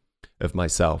literacy of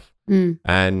myself.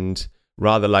 And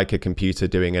rather like a computer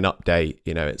doing an update,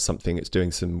 it's something it's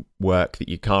doing some work that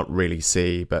you can't really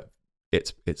see, but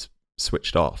it's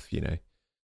switched off,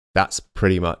 That's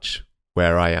pretty much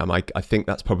where I am. I think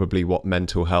that's probably what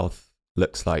mental health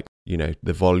looks like.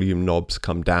 The volume knobs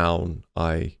come down.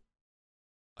 I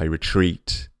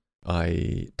retreat.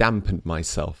 I dampened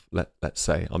myself, let's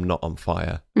say. I'm not on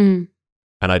fire.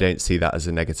 And I don't see that as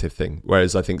a negative thing.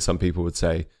 Whereas I think some people would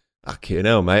say,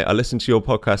 mate, I listened to your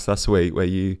podcast last week where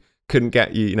you couldn't get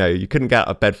out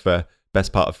of bed for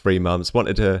best part of 3 months,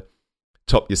 wanted to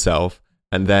top yourself,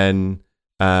 and then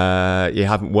you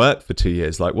haven't worked for 2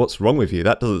 years. Like, what's wrong with you?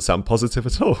 That doesn't sound positive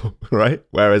at all, right?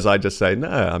 Whereas I just say, no,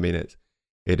 I mean,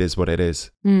 it is what it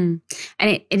is. And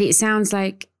it sounds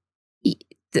like,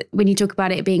 when you talk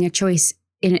about it being a choice,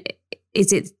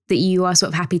 is it that you are sort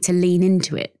of happy to lean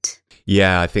into it?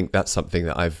 Yeah, I think that's something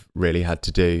that I've really had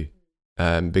to do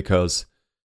because,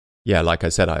 like I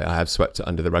said, I have swept it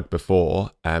under the rug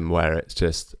before, where it's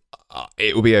just,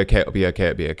 it will be okay, it'll be okay,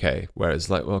 it'll be okay. Whereas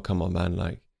like, well, come on, man.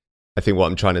 Like, I think what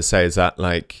I'm trying to say is that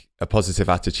like a positive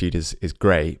attitude is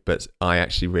great, but I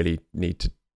actually really need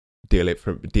to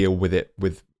deal with it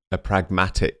with a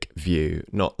pragmatic view,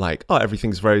 not like, oh,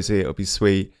 everything's rosy, it'll be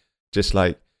sweet. Just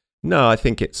like, no, I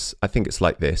think it's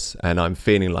like this, and I'm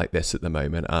feeling like this at the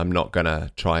moment. I'm not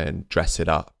gonna try and dress it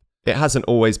up. It hasn't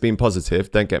always been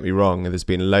positive, don't get me wrong. There's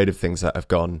been a load of things that have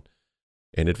gone,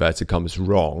 in inverted commas,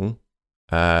 wrong,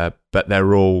 but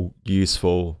they're all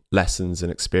useful lessons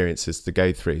and experiences to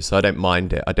go through. So I don't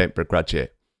mind it, I don't begrudge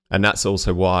it. And that's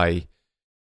also why,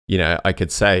 I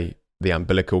could say the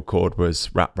umbilical cord was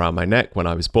wrapped around my neck when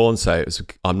I was born. So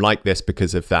I'm like this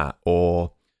because of that.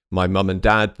 Or my mum and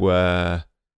dad were,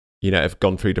 have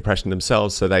gone through depression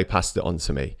themselves, so they passed it on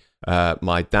to me.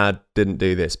 My dad didn't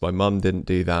do this. My mum didn't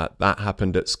do that. That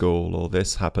happened at school, or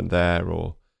this happened there.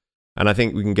 And I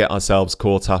think we can get ourselves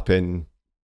caught up in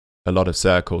a lot of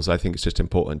circles. I think it's just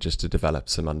important just to develop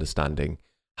some understanding,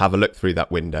 have a look through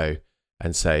that window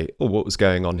and say, oh, what was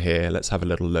going on here? Let's have a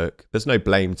little look. There's no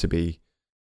blame to be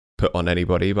put on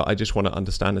anybody, but I just want to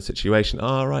understand the situation.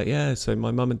 Oh, right, yeah, so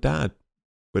my mum and dad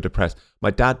were depressed.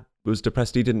 My dad was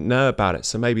depressed, he didn't know about it,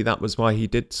 so maybe that was why he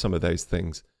did some of those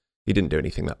things. He didn't do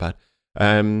anything that bad.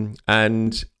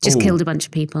 And just killed a bunch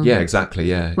of people. Yeah, exactly,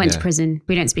 yeah. Went to prison.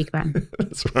 We don't speak about him.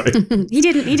 That's right. He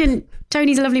didn't.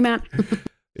 Tony's a lovely man.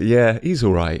 Yeah, he's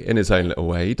all right in his own little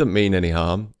way. He doesn't mean any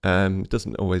harm.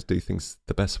 Doesn't always do things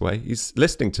the best way. He's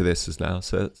listening to this now,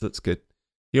 so that's good.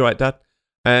 You all right, Dad?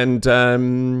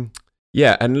 And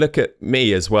yeah, and look at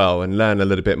me as well and learn a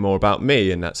little bit more about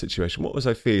me in that situation. What was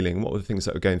I feeling? What were the things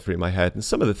that were going through my head? And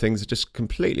some of the things are just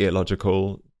completely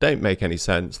illogical, don't make any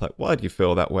sense. Like, why do you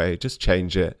feel that way? Just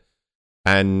change it.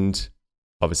 And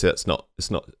obviously I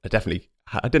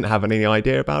didn't have any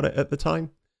idea about it at the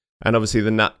time. And obviously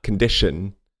then that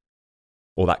condition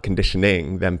or that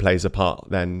conditioning then plays a part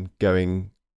then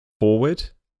going forward.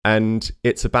 And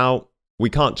it's about, we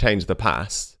can't change the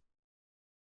past.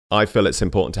 I feel it's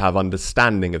important to have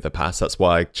understanding of the past. That's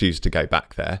why I choose to go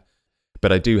back there.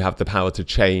 But I do have the power to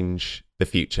change the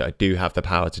future. I do have the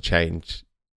power to change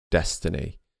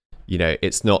destiny. You know,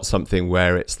 it's not something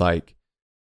where it's like,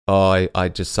 oh, I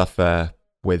just suffer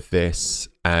with this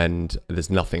and there's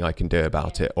nothing I can do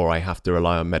about it, or I have to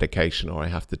rely on medication, or I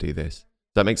have to do this.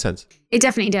 Does that make sense? It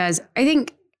definitely does. I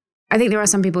think there are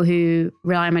some people who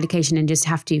rely on medication and just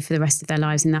have to for the rest of their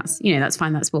lives, and that's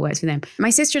fine. That's what works for them. My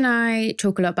sister and I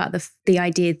talk a lot about the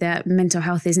idea that mental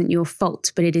health isn't your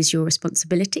fault, but it is your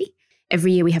responsibility.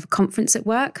 Every year we have a conference at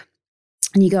work,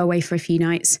 and you go away for a few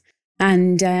nights,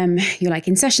 and you're like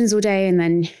in sessions all day, and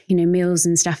then meals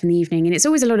and stuff in the evening, and it's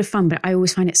always a lot of fun. But I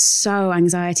always find it so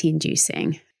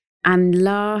anxiety-inducing. And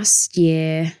last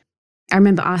year, I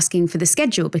remember asking for the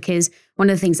schedule, because one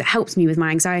of the things that helps me with my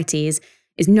anxiety is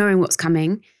knowing what's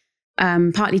coming,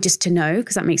 partly just to know,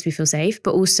 because that makes me feel safe,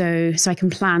 but also so I can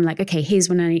plan, like, okay, here's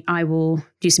when I will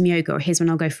do some yoga, or here's when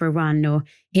I'll go for a run, or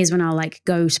here's when I'll like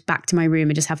go back to my room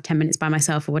and just have 10 minutes by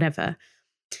myself or whatever.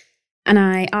 And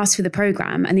I asked for the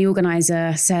program, and the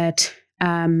organizer said,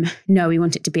 no, we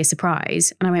want it to be a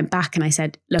surprise. And I went back and I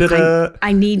said, look,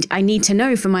 I need to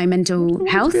know for my mental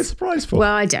health. What would it be a surprise for?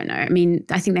 Well, I don't know. I mean,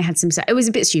 I think they had it was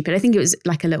a bit stupid. I think it was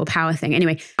like a little power thing.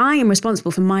 Anyway, I am responsible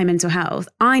for my mental health.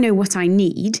 I know what I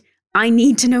need. I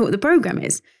need to know what the program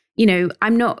is.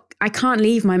 I can't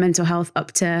leave my mental health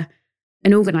up to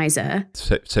an organizer.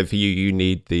 So for you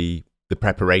need the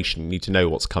preparation. You need to know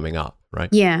what's coming up, right?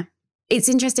 Yeah. It's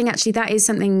interesting, actually. That is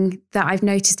something that I've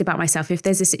noticed about myself. If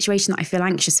there's a situation that I feel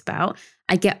anxious about,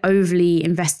 I get overly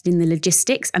invested in the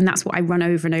logistics, and that's what I run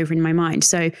over and over in my mind.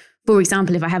 So, for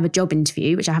example, if I have a job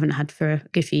interview, which I haven't had for a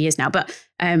good few years now, but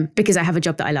because I have a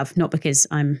job that I love, not because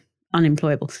I'm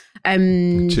unemployable.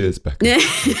 Cheers, Becca.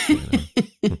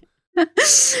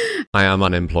 I am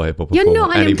unemployable. You're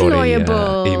not anybody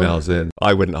unemployable. Emails in,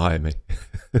 I wouldn't hire me.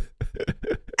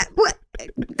 What?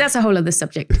 That's a whole other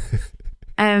subject.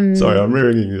 Sorry, I'm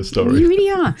ruining your story. You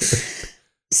really are.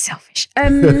 Selfish.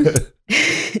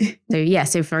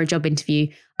 So for a job interview,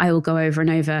 I will go over and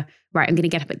over, right, I'm going to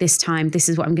get up at this time. This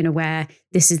is what I'm going to wear.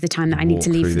 This is the time that I need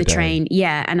to leave for the train.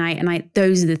 Yeah. And I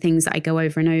those are the things that I go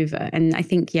over and over. And I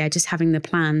think, just having the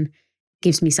plan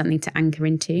gives me something to anchor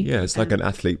into. Yeah, it's like an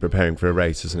athlete preparing for a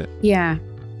race, isn't it? Yeah.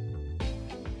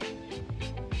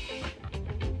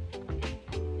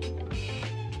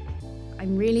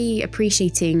 I'm really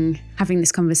appreciating having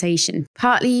this conversation,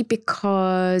 partly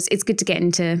because it's good to get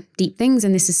into deep things.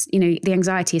 And this is, the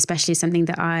anxiety especially is something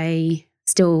that I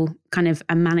still kind of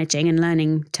am managing and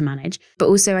learning to manage. But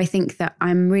also I think that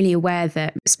I'm really aware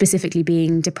that specifically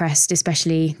being depressed,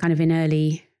 especially kind of in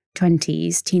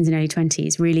teens and early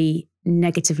 20s, really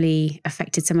negatively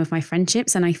affected some of my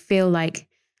friendships. And I feel like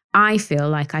I've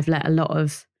let a lot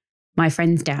of my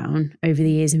friends down over the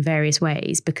years in various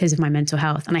ways because of my mental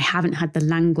health. And I haven't had the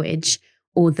language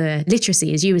or the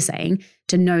literacy, as you were saying,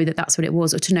 to know that that's what it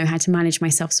was, or to know how to manage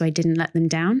myself so I didn't let them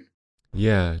down.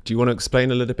 Yeah. Do you want to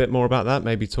explain a little bit more about that?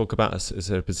 Maybe talk about is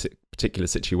there a particular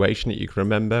situation that you can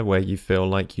remember where you feel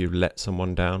like you let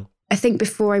someone down? I think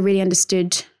before I really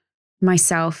understood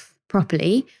myself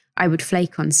properly, I would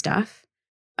flake on stuff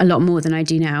a lot more than I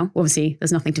do now. Obviously,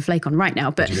 there's nothing to flake on right now,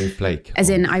 but what do you mean flake? As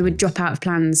in I would drop out of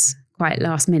plans quite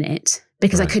last minute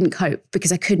because I couldn't cope,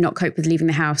 because I could not cope with leaving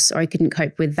the house, or I couldn't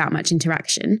cope with that much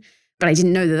interaction. But I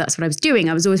didn't know that that's what I was doing.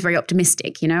 I was always very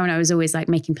optimistic, and I was always like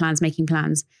making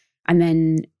plans. And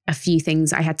then a few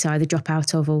things I had to either drop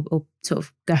out of or sort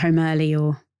of go home early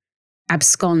or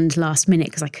abscond last minute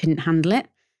because I couldn't handle it.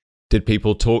 Did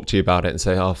people talk to you about it and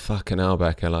say, oh, fucking hell,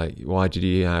 Becca, like, why did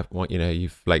you you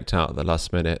flaked out at the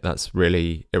last minute? That's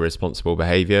really irresponsible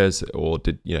behaviors. Or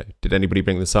did anybody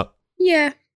bring this up?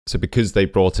 Yeah. So because they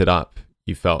brought it up,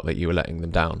 you felt that you were letting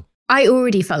them down? I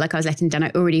already felt like I was letting them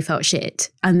down. I already felt shit.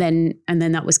 And then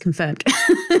that was confirmed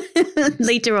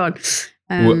later on.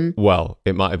 Well,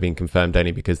 it might have been confirmed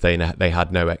only because they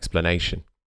had no explanation.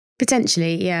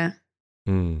 Potentially, yeah.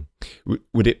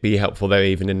 Would it be helpful though,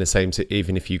 even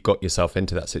if you got yourself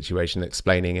into that situation,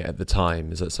 explaining it at the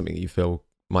time? Is that something that you feel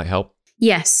might help?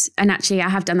 Yes. And actually, I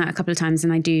have done that a couple of times,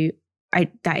 and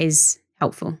that is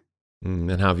helpful. And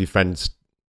how have your friends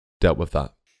dealt with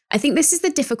that? I think this is the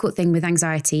difficult thing with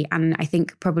anxiety, and I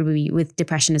think probably with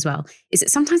depression as well, is that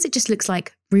sometimes it just looks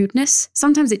like rudeness.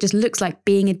 Sometimes it just looks like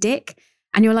being a dick.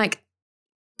 And you're like,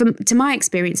 to my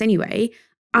experience anyway,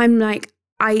 I'm like,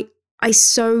 I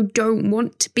so don't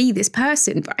want to be this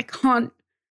person, but I can't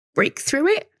break through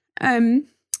it. I'm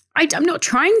not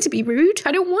trying to be rude.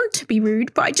 I don't want to be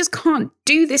rude, but I just can't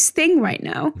do this thing right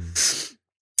now.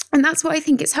 And that's why I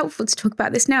think it's helpful to talk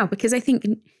about this now, because I think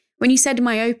when you said, am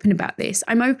I open about this?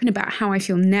 I'm open about how I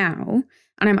feel now,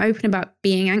 and I'm open about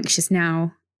being anxious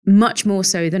now, much more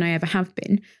so than I ever have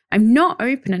been. I'm not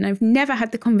open, and I've never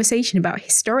had the conversation about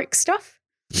historic stuff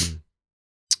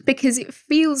because it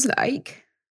feels like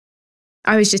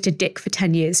I was just a dick for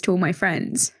 10 years to all my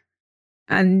friends.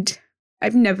 And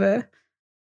I've no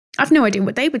idea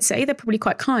what they would say. They're probably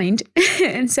quite kind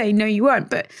and say, no, you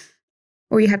weren't,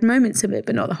 or you had moments of it,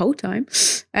 but not the whole time.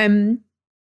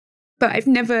 But I've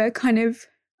never kind of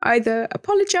either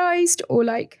apologized or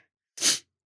like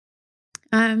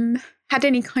had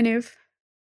any kind of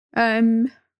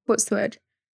what's the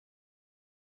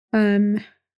word?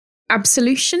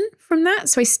 Absolution from that.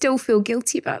 So I still feel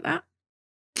guilty about that.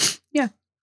 Yeah.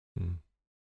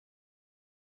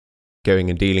 Going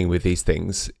and dealing with these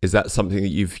things, is that something that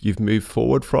you've moved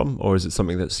forward from, or is it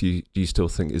something that you still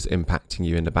think is impacting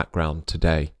you in the background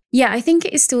today? Yeah, I think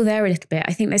it is still there a little bit.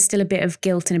 I think there's still a bit of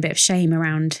guilt and a bit of shame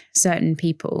around certain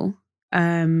people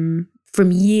from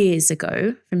years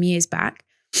ago, from years back.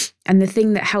 And the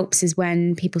thing that helps is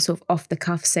when people sort of off the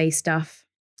cuff say stuff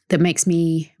that makes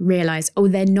me realize, oh,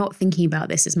 they're not thinking about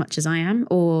this as much as I am,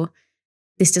 or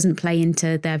this doesn't play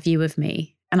into their view of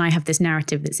me. And I have this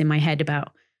narrative that's in my head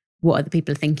about what other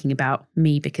people are thinking about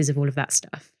me because of all of that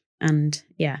stuff. And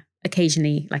yeah,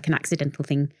 occasionally, like an accidental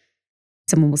thing,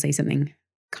 someone will say something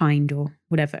kind or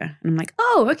whatever, and I'm like,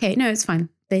 oh, okay, no, it's fine.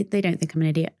 They don't think I'm an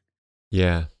idiot.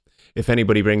 Yeah. If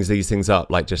anybody brings these things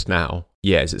up, like just now,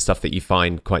 is it stuff that you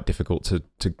find quite difficult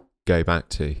to go back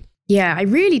to? Yeah, I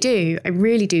really do,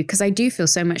 because I do feel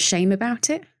so much shame about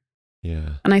it.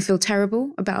 Yeah. And I feel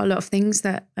terrible about a lot of things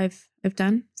that I've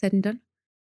said and done.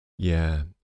 Yeah.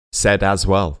 Said as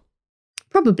well.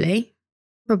 Probably.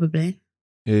 Who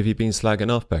have you been slagging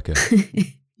off, Becca?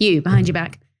 You, behind your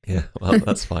back. Yeah, well,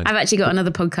 that's fine. I've actually got another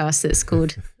podcast that's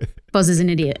called Boz is an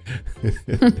Idiot.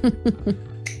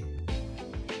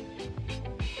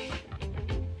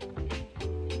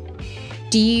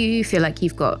 Do you feel like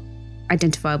you've got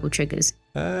identifiable triggers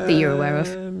that you're aware of?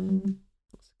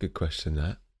 That's a good question,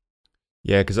 that.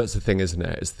 Yeah, because that's the thing, isn't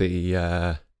it? It's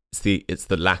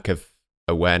the lack of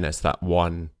awareness that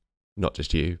one, not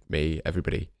just you, me,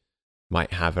 everybody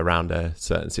might have around a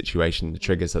certain situation, the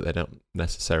triggers that they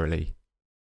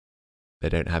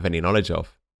don't have any knowledge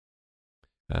of.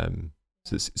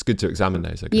 So it's good to examine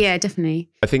those, I guess. Yeah, definitely.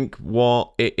 I think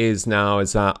what it is now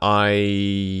is that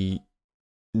I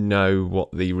know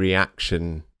what the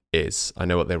reaction is. I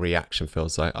know what the reaction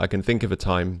feels like. I can think of a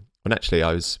time when actually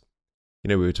I was,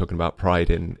 we were talking about pride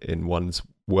in one's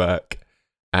work,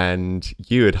 and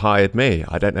you had hired me.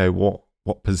 I don't know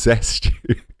what possessed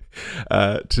you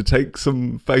to take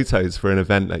some photos for an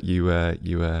event that you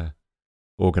were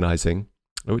organising,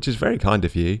 which is very kind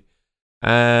of you.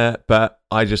 But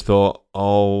I just thought,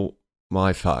 oh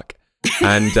my fuck,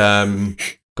 and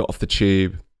got off the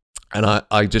tube, and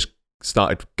I just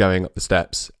started going up the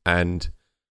steps, and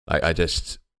I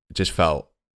just felt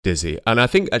dizzy. And I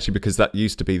think actually because that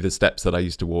used to be the steps that I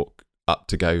used to walk up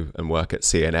to go and work at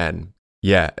CNN.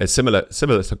 Yeah, a similar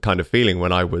kind of feeling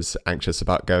when I was anxious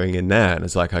about going in there, and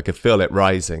it's like I could feel it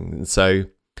rising. And so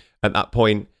at that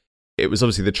point, it was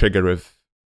obviously the trigger of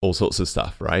all sorts of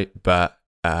stuff, right? But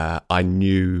I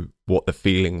knew what the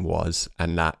feeling was,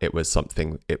 and that it was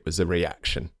a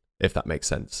reaction, if that makes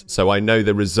sense. So I know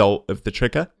the result of the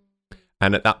trigger.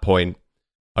 And at that point,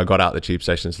 I got out the tube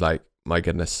station. It's like, my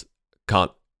goodness, can't.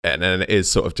 And then it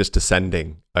is sort of just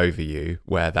descending over you,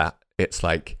 where it's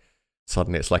like,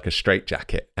 suddenly it's like a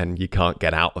straitjacket and you can't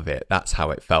get out of it. That's how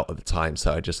it felt at the time.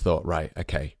 So I just thought, right,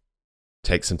 okay,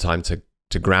 take some time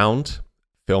to ground,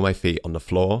 feel my feet on the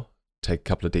floor, take a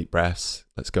couple of deep breaths,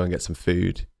 let's go and get some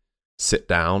food, sit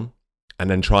down, and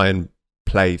then try and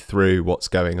play through what's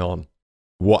going on.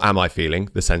 What am I feeling?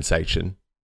 The sensation.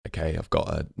 Okay, I've got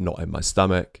a knot in my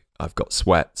stomach, I've got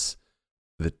sweats,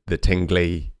 the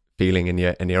tingly feeling in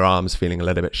your arms, feeling a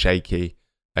little bit shaky.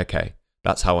 Okay,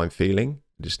 that's how I'm feeling.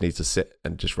 I just need to sit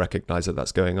and just recognize that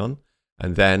that's going on,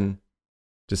 and then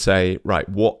to say, right,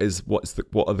 what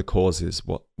are the causes?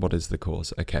 What is the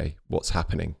cause? Okay, what's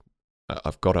happening?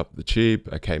 I've got up the tube.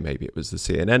 Okay, maybe it was the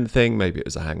CNN thing. Maybe it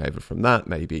was a hangover from that.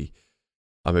 Maybe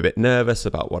I'm a bit nervous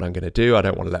about what I'm going to do. I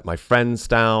don't want to let my friends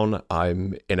down.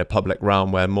 I'm in a public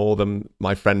realm where more than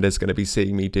my friend is going to be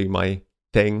seeing me do my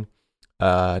thing.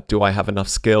 Do I have enough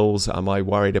skills? Am I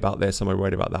worried about this? Am I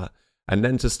worried about that? And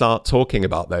then to start talking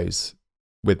about those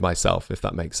with myself, if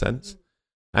that makes sense.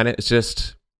 And it's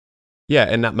just, yeah,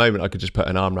 in that moment, I could just put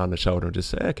an arm around the shoulder and just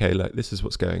say, okay, look, this is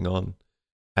what's going on.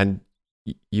 And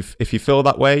if you feel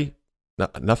that way,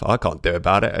 nothing I can't do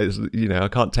about it. I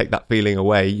can't take that feeling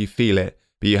away. You feel it,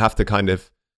 but you have to kind of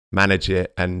manage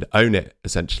it and own it,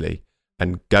 essentially,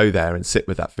 and go there and sit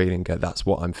with that feeling. Go, that's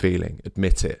what I'm feeling.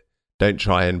 Admit it. Don't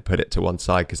try and put it to one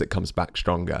side because it comes back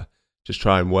stronger. Just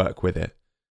try and work with it.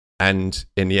 And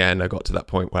in the end, I got to that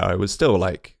point where I was still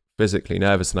like physically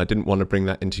nervous, and I didn't want to bring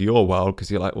that into your world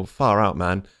because you're like, well, far out,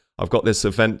 man. I've got this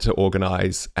event to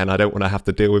organize and I don't want to have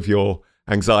to deal with your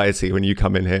anxiety when you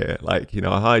come in here. Like,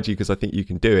 I hired you because I think you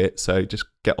can do it. So just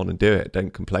get on and do it.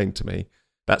 Don't complain to me.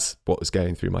 That's what was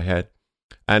going through my head.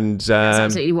 And that's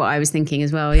absolutely what I was thinking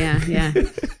as well. Yeah.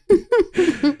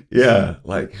 Yeah.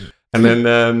 And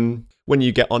then when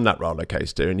you get on that roller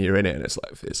coaster and you're in it and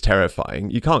it's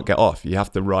terrifying, you can't get off. You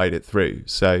have to ride it through.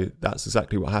 So that's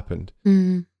exactly what happened.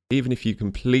 Even if you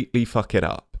completely fuck it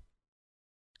up,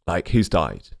 like, who's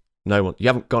died? No one. You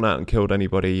haven't gone out and killed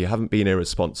anybody. You haven't been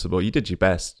irresponsible. You did your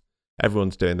best.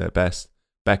 Everyone's doing their best.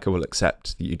 Becca will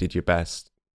accept that you did your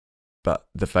best, but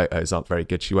the photos aren't very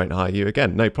good. She won't hire you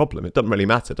again. No problem. It doesn't really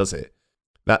matter, does it?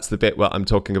 That's the bit where I'm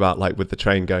talking about, like with the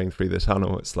train going through the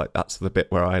tunnel. It's like, that's the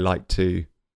bit where I like to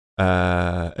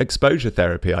exposure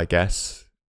therapy, I guess,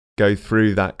 go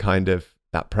through that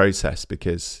process,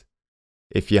 because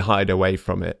if you hide away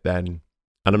from it, then,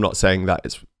 and I'm not saying that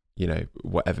it's,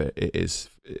 whatever it is,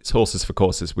 it's horses for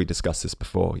courses. We discussed this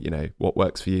before, what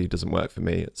works for you doesn't work for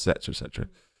me, etc.,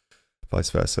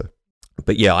 vice versa.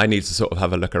 But yeah, I need to sort of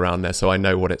have a look around there so I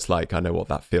know what it's like. I know what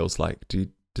that feels like.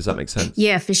 Does that make sense?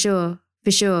 Yeah, for sure.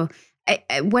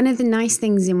 One of the nice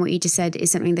things in what you just said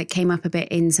is something that came up a bit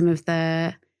in some of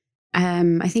the,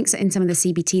 I think in some of the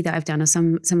CBT that I've done, or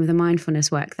some of the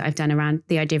mindfulness work that I've done around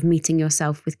the idea of meeting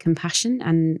yourself with compassion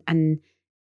and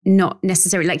not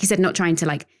necessarily, like you said, not trying to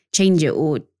like change it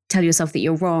or tell yourself that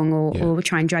you're wrong or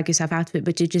try and drag yourself out of it,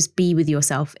 but to just be with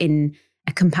yourself in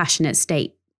a compassionate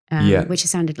state, which it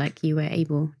sounded like you were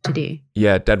able to do.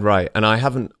 Yeah, dead right. And I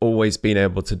haven't always been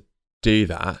able to do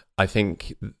that. I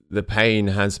think the pain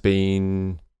has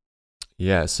been,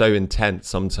 so intense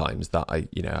sometimes that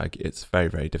it's very,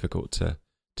 very difficult to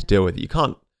deal with. You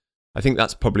can't, I think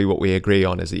that's probably what we agree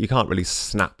on, is that you can't really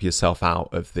snap yourself out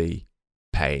of the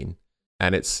pain.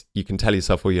 And you can tell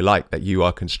yourself all you like that you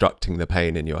are constructing the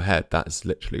pain in your head. That's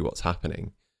literally what's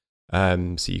happening.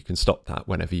 So you can stop that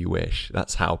whenever you wish.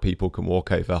 That's how people can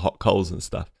walk over hot coals and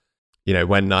stuff.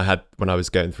 When I was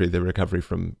going through the recovery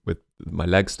with my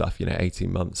leg stuff,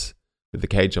 18 months with the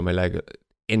cage on my leg,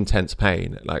 intense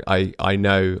pain. Like I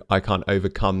know I can't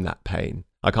overcome that pain.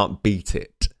 I can't beat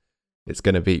it. It's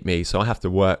going to beat me. So I have to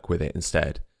work with it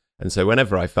instead. And so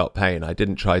whenever I felt pain, I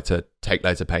didn't try to take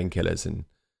loads of painkillers and,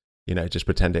 just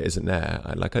pretend it isn't there.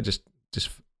 I just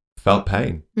felt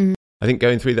pain. Mm. I think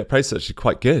going through that process is actually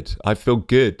quite good. I feel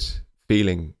good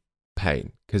feeling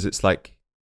pain, because it's like,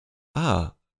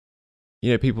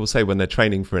 people say when they're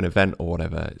training for an event or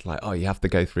whatever, it's like, you have to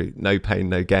go through no pain,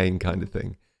 no gain kind of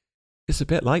thing. It's a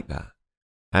bit like that.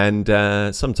 And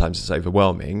sometimes it's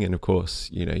overwhelming. And of course,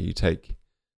 you take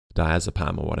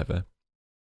diazepam or whatever,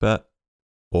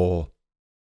 or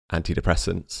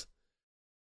antidepressants,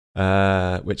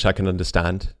 which I can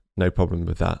understand. No problem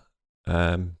with that.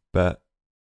 But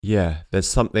yeah, there's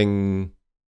something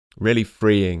really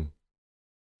freeing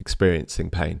experiencing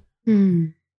pain.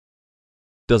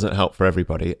 Doesn't help for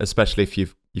everybody, especially if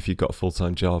you've got a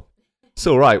full-time job. It's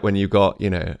all right when you've got,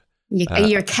 you're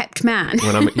a kept man.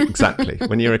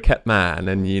 When you're a kept man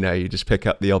and you just pick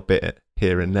up the odd bit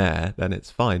here and there, then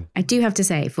it's fine. I do have to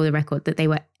say, for the record, that they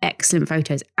were excellent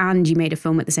photos, and you made a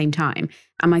film at the same time.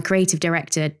 And my creative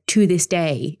director to this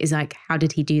day is like, how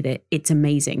did he do that? It's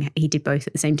amazing. He did both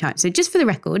at the same time. So just for the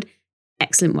record,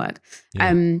 excellent work.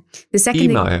 Yeah. The second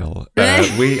email,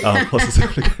 we are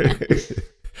positively.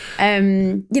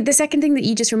 The second thing that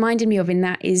you just reminded me of in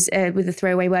that is, with the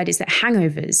throwaway word, is that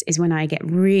hangovers is when I get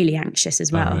really anxious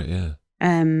as well. Oh, right,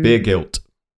 yeah. Beer guilt.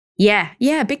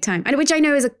 Yeah, big time. And which I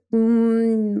know is a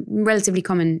relatively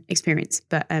common experience,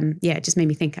 but it just made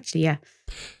me think, actually, yeah.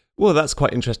 Well, that's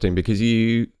quite interesting, because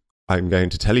I'm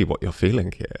going to tell you what you're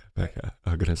feeling here, Becca.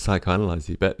 I'm going to psychoanalyze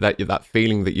you, but that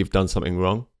feeling that you've done something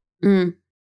wrong,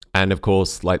 And of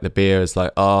course, like the beer is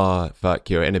like, oh, fuck,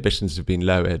 your inhibitions have been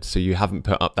lowered. So you haven't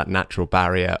put up that natural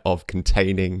barrier of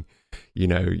containing, you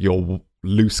know, your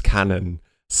loose cannon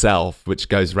self, which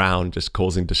goes round just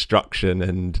causing destruction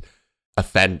and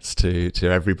offense to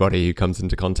everybody who comes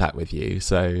into contact with you.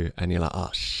 So, and you're like, oh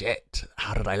shit,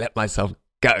 how did I let myself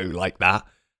go like that?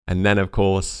 And then of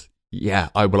course, yeah,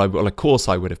 of course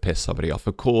I would have pissed somebody off.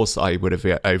 Of course I would have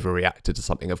overreacted to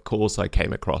something. Of course I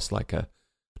came across like a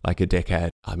dickhead.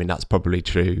 I mean, that's probably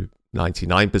true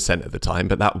 99% of the time,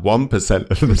 but that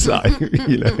 1% of the time,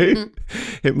 you know,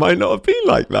 it might not have been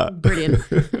like that. Brilliant.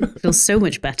 Feels so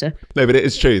much better. No, but it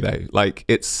is true though. Like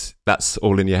that's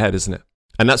all in your head, isn't it?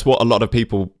 And that's what a lot of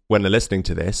people, when they're listening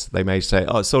to this, they may say,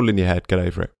 oh, it's all in your head, get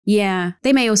over it. Yeah.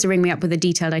 They may also ring me up with a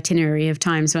detailed itinerary of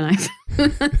times when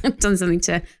I've done something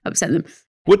to upset them.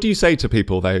 What do you say to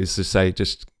people though, is to say,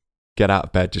 just get out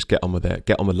of bed, just get on with it,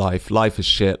 get on with life. Life is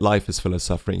shit, life is full of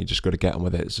suffering, you just got to get on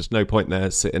with it. It's just no point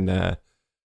there sitting there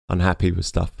unhappy with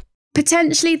stuff.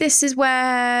 Potentially this is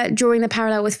where drawing the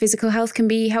parallel with physical health can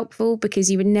be helpful, because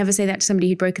you would never say that to somebody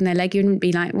who'd broken their leg. You wouldn't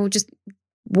be like, well, just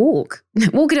walk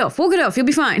it off, you'll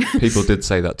be fine. People did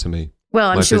say that to me.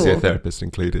 Well, I'm sure. My physiotherapist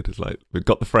included. It's like, we've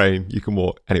got the frame, you can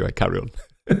walk. Anyway, carry on.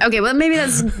 Okay, well, maybe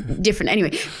that's different.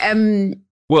 Anyway.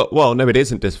 Well, no, it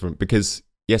isn't different, because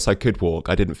yes, I could walk.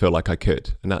 I didn't feel like I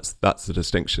could. And that's the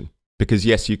distinction. Because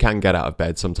yes, you can get out of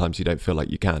bed. Sometimes you don't feel like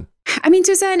you can. I mean,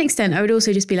 to a certain extent, I would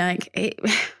also just be like,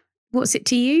 what's it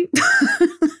to you?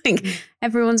 Like,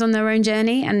 everyone's on their own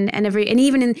journey. And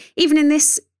even in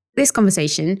this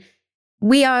conversation,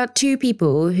 we are two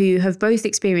people who have both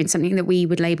experienced something that we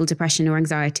would label depression or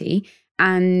anxiety.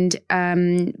 And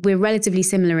we're relatively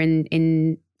similar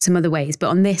in some other ways. But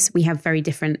on this, we have very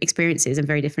different experiences and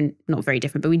not very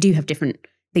different, but we do have different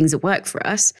things that work for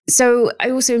us. So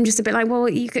I also am just a bit like, well,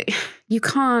 you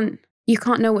can't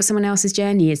know what someone else's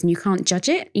journey is, and you can't judge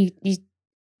it.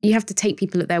 You have to take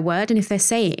people at their word. And if they're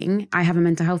saying, I have a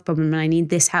mental health problem and I need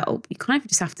this help, you kind of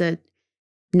just have to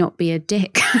not be a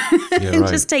dick and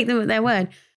just take them at their word.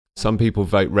 Some people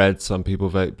vote red, some people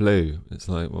vote blue. It's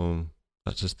like, well,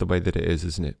 that's just the way that it is,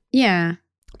 isn't it? Yeah.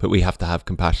 But we have to have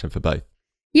compassion for both.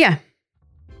 Yeah.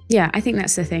 Yeah, I think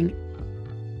that's the thing.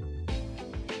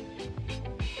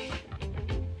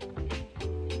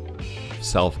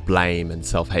 Self-blame and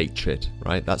self-hatred,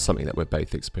 right? That's something that we've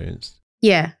both experienced.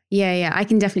 Yeah. I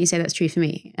can definitely say that's true for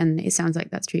me. And it sounds like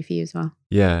that's true for you as well.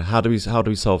 Yeah. How do we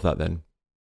solve that then?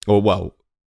 Or, well,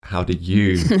 how do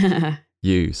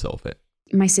you solve it?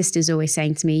 My sister's always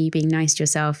saying to me, being nice to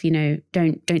yourself, you know,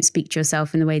 don't speak to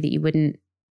yourself in the way that you wouldn't.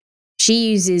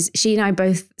 She and I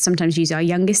both sometimes use our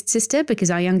youngest sister, because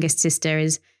our youngest sister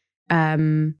is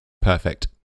perfect.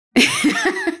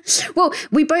 Well,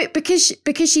 we both, because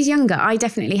she's younger, I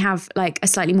definitely have like a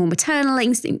slightly more maternal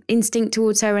instinct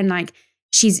towards her, and like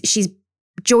she's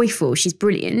joyful, she's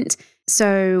brilliant.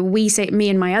 So me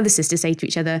and my other sister say to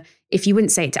each other, if you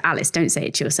wouldn't say it to Alice, don't say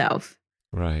it to yourself.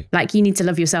 Right. Like, you need to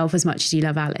love yourself as much as you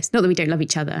love Alice. Not that we don't love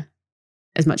each other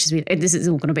as much as we, this is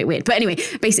all gone a bit weird. But anyway,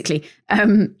 basically,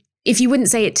 if you wouldn't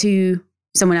say it to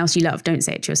someone else you love, don't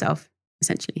say it to yourself,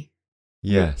 essentially.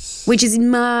 Yes. Which is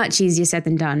much easier said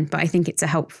than done. But I think it's a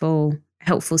helpful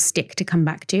stick to come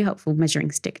back to, helpful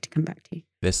measuring stick to come back to.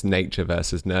 This nature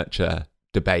versus nurture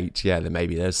debate. Yeah,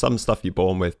 there's some stuff you're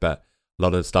born with, but a lot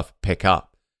of the stuff pick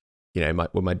up. You know,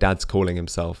 when my dad's calling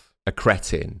himself a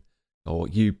cretin, or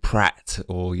you prat,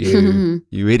 or you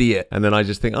idiot. And then I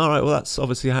just think, all right, well, that's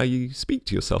obviously how you speak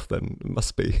to yourself then. It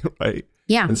must be, right?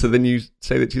 Yeah. And so then you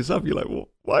say that to yourself, you're like, well,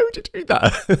 why would you do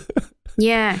that?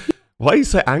 Yeah. Why are you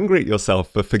so angry at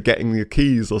yourself for forgetting your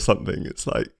keys or something? It's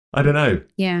like, I don't know.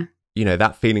 Yeah. You know,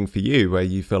 that feeling for you where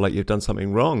you feel like you've done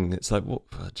something wrong. It's like, well,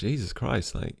 Jesus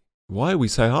Christ, like, why are we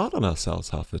so hard on ourselves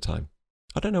half the time?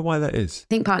 I don't know why that is.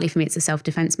 I think partly for me, it's a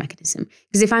self-defense mechanism.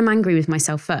 Because if I'm angry with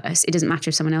myself first, it doesn't matter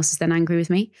if someone else is then angry with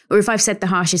me. Or if I've said the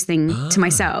harshest thing to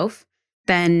myself,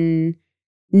 then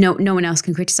no one else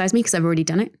can criticize me because I've already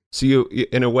done it. So you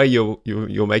in a way,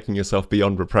 you're making yourself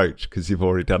beyond reproach because you've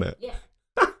already done it. Yeah.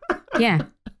 Yeah,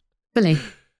 fully.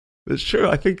 That's true.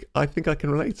 I think I can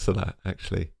relate to that,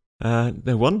 actually.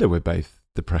 No wonder we're both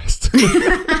depressed.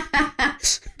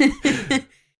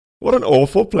 What an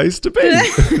awful place to be.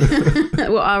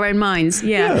 Well, our own minds,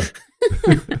 yeah.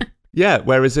 Yeah,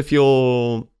 whereas if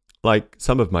you're like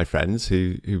some of my friends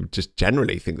who just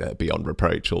generally think they're beyond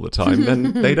reproach all the time,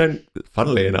 then they don't,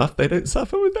 funnily enough, they don't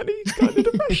suffer with any kind of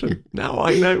depression. Now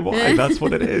I know why. That's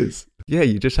what it is. Yeah,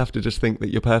 you just have to just think that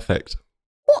you're perfect.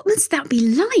 What must that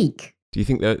be like? Do you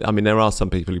think that, I mean, there are some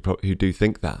people who do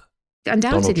think that.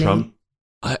 Undoubtedly. Donald Trump.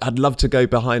 I'd love to go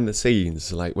behind the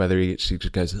scenes, like whether he actually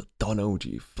just goes, Donald,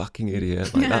 you fucking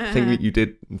idiot, like that thing that you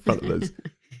did in front of us.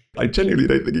 I genuinely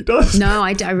don't think he does. No,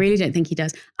 I really don't think he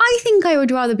does. I think I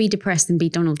would rather be depressed than be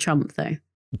Donald Trump, though.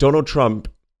 Donald Trump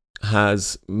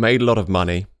has made a lot of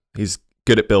money. He's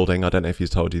good at building. I don't know if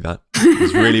he's told you that.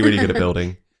 He's really, really good at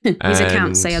building. His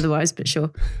accounts say otherwise, but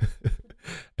sure.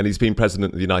 And he's been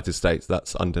president of the United States.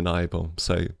 That's undeniable.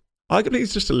 So arguably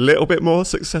he's just a little bit more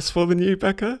successful than you,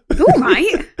 Becca. All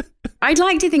right. I'd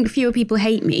like to think fewer people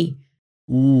hate me.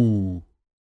 Ooh.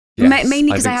 Yes,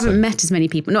 mainly because I haven't so. met as many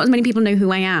people. Not as many people know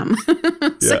who I am.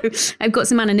 So Yeah. I've got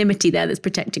some anonymity there that's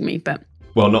protecting me, but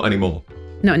Well, not anymore.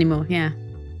 not anymore, yeah.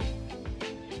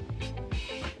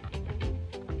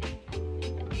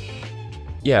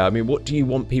 Yeah, I mean, what do you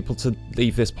want people to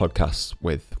leave this podcast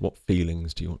with? What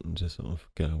feelings do you want them to sort of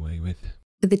go away with?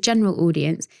 For the general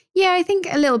audience, yeah, I think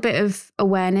a little bit of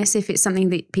awareness if it's something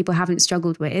that people haven't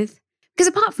struggled with. Because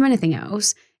apart from anything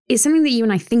else, it's something that you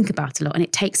and I think about a lot, and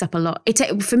it takes up a lot.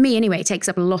 For me anyway, it takes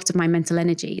up a lot of my mental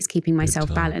energy. It's keeping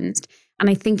myself balanced. And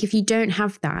I think if you don't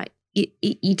have that,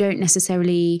 you don't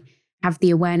necessarily have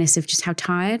the awareness of just how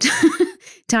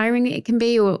tiring it can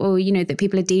be, or you know, that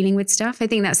people are dealing with stuff. I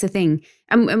think that's the thing.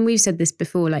 And we've said this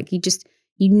before, like you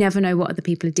never know what other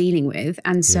people are dealing with.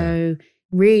 And so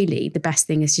really the best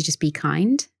thing is to just be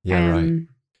kind. Yeah, right.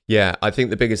 Yeah, I think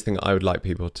the biggest thing I would like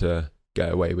people to go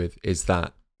away with is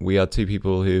that we are two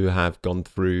people who have gone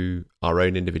through our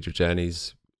own individual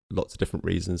journeys, lots of different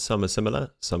reasons. Some are similar,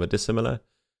 some are dissimilar.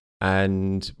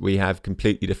 And we have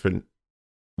completely different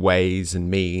ways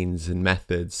and means and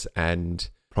methods and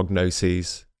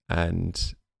prognoses,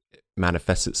 and it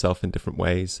manifests itself in different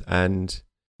ways. And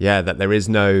yeah, that there is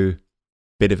no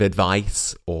bit of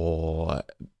advice or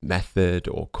method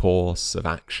or course of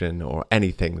action or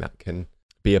anything that can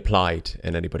be applied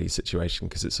in anybody's situation,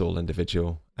 because it's all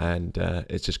individual. And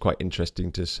it's just quite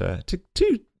interesting to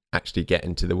actually get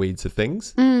into the weeds of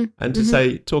things and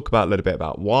to talk about a little bit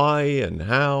about why and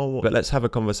how, but let's have a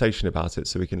conversation about it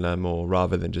so we can learn more,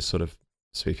 rather than just sort of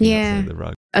sweeping it under the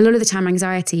rug. A lot of the time,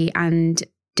 anxiety and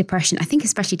depression, I think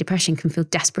especially depression, can feel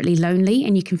desperately lonely,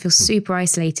 and you can feel super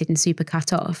isolated and super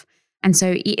cut off. And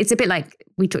so it's a bit like,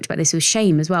 we talked about this with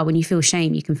shame as well. When you feel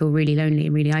shame, you can feel really lonely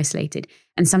and really isolated.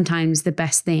 And sometimes the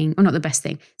best thing, or not the best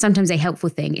thing, sometimes a helpful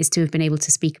thing is to have been able to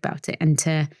speak about it, and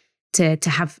to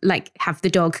have the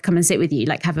dog come and sit with you,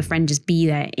 like have a friend just be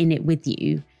there in it with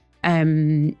you.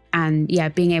 And yeah,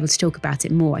 being able to talk about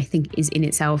it more, I think, is in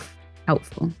itself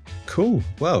helpful. Cool.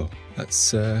 Well,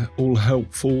 that's all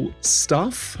helpful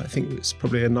stuff. I think it's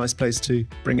probably a nice place to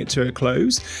bring it to a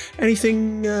close.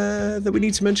 Anything that we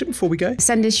need to mention before we go?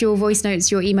 Send us your voice notes,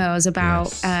 your emails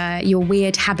about your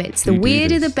weird habits. The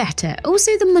weirder, the better.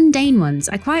 Also the mundane ones.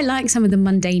 I quite like some of the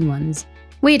mundane ones.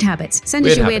 Weird habits. Send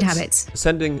us your weird habits.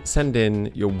 Send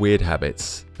in your weird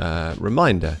habits.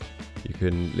 Reminder, you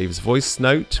can leave us a voice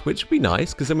note, which would be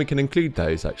nice, because then we can include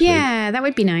those, actually. Yeah, that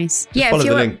would be nice. Just follow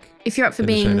the link if you're up for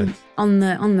being on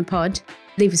the pod,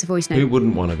 leave us a voice note. Who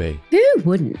wouldn't want to be? Who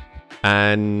wouldn't?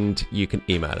 And you can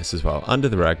email us as well. Under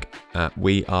the rug at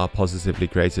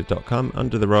wearepositivelycreative.com.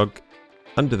 Under the rug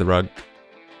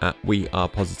at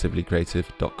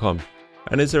wearepositivelycreative.com.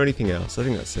 And is there anything else? I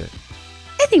think that's it.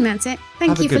 I think that's it.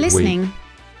 Thank you for listening. Week.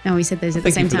 Oh, we said those at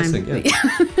the same time.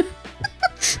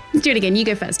 Let's do it again. You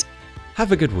go first.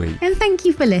 Have a good week. And thank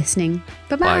you for listening.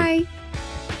 Bye-bye. Bye.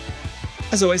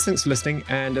 As always, thanks for listening.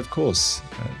 And of course,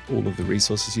 all of the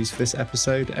resources used for this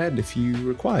episode. And if you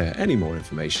require any more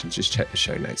information, just check the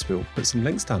show notes. We'll put some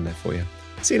links down there for you.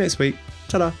 See you next week.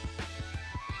 Ta-da.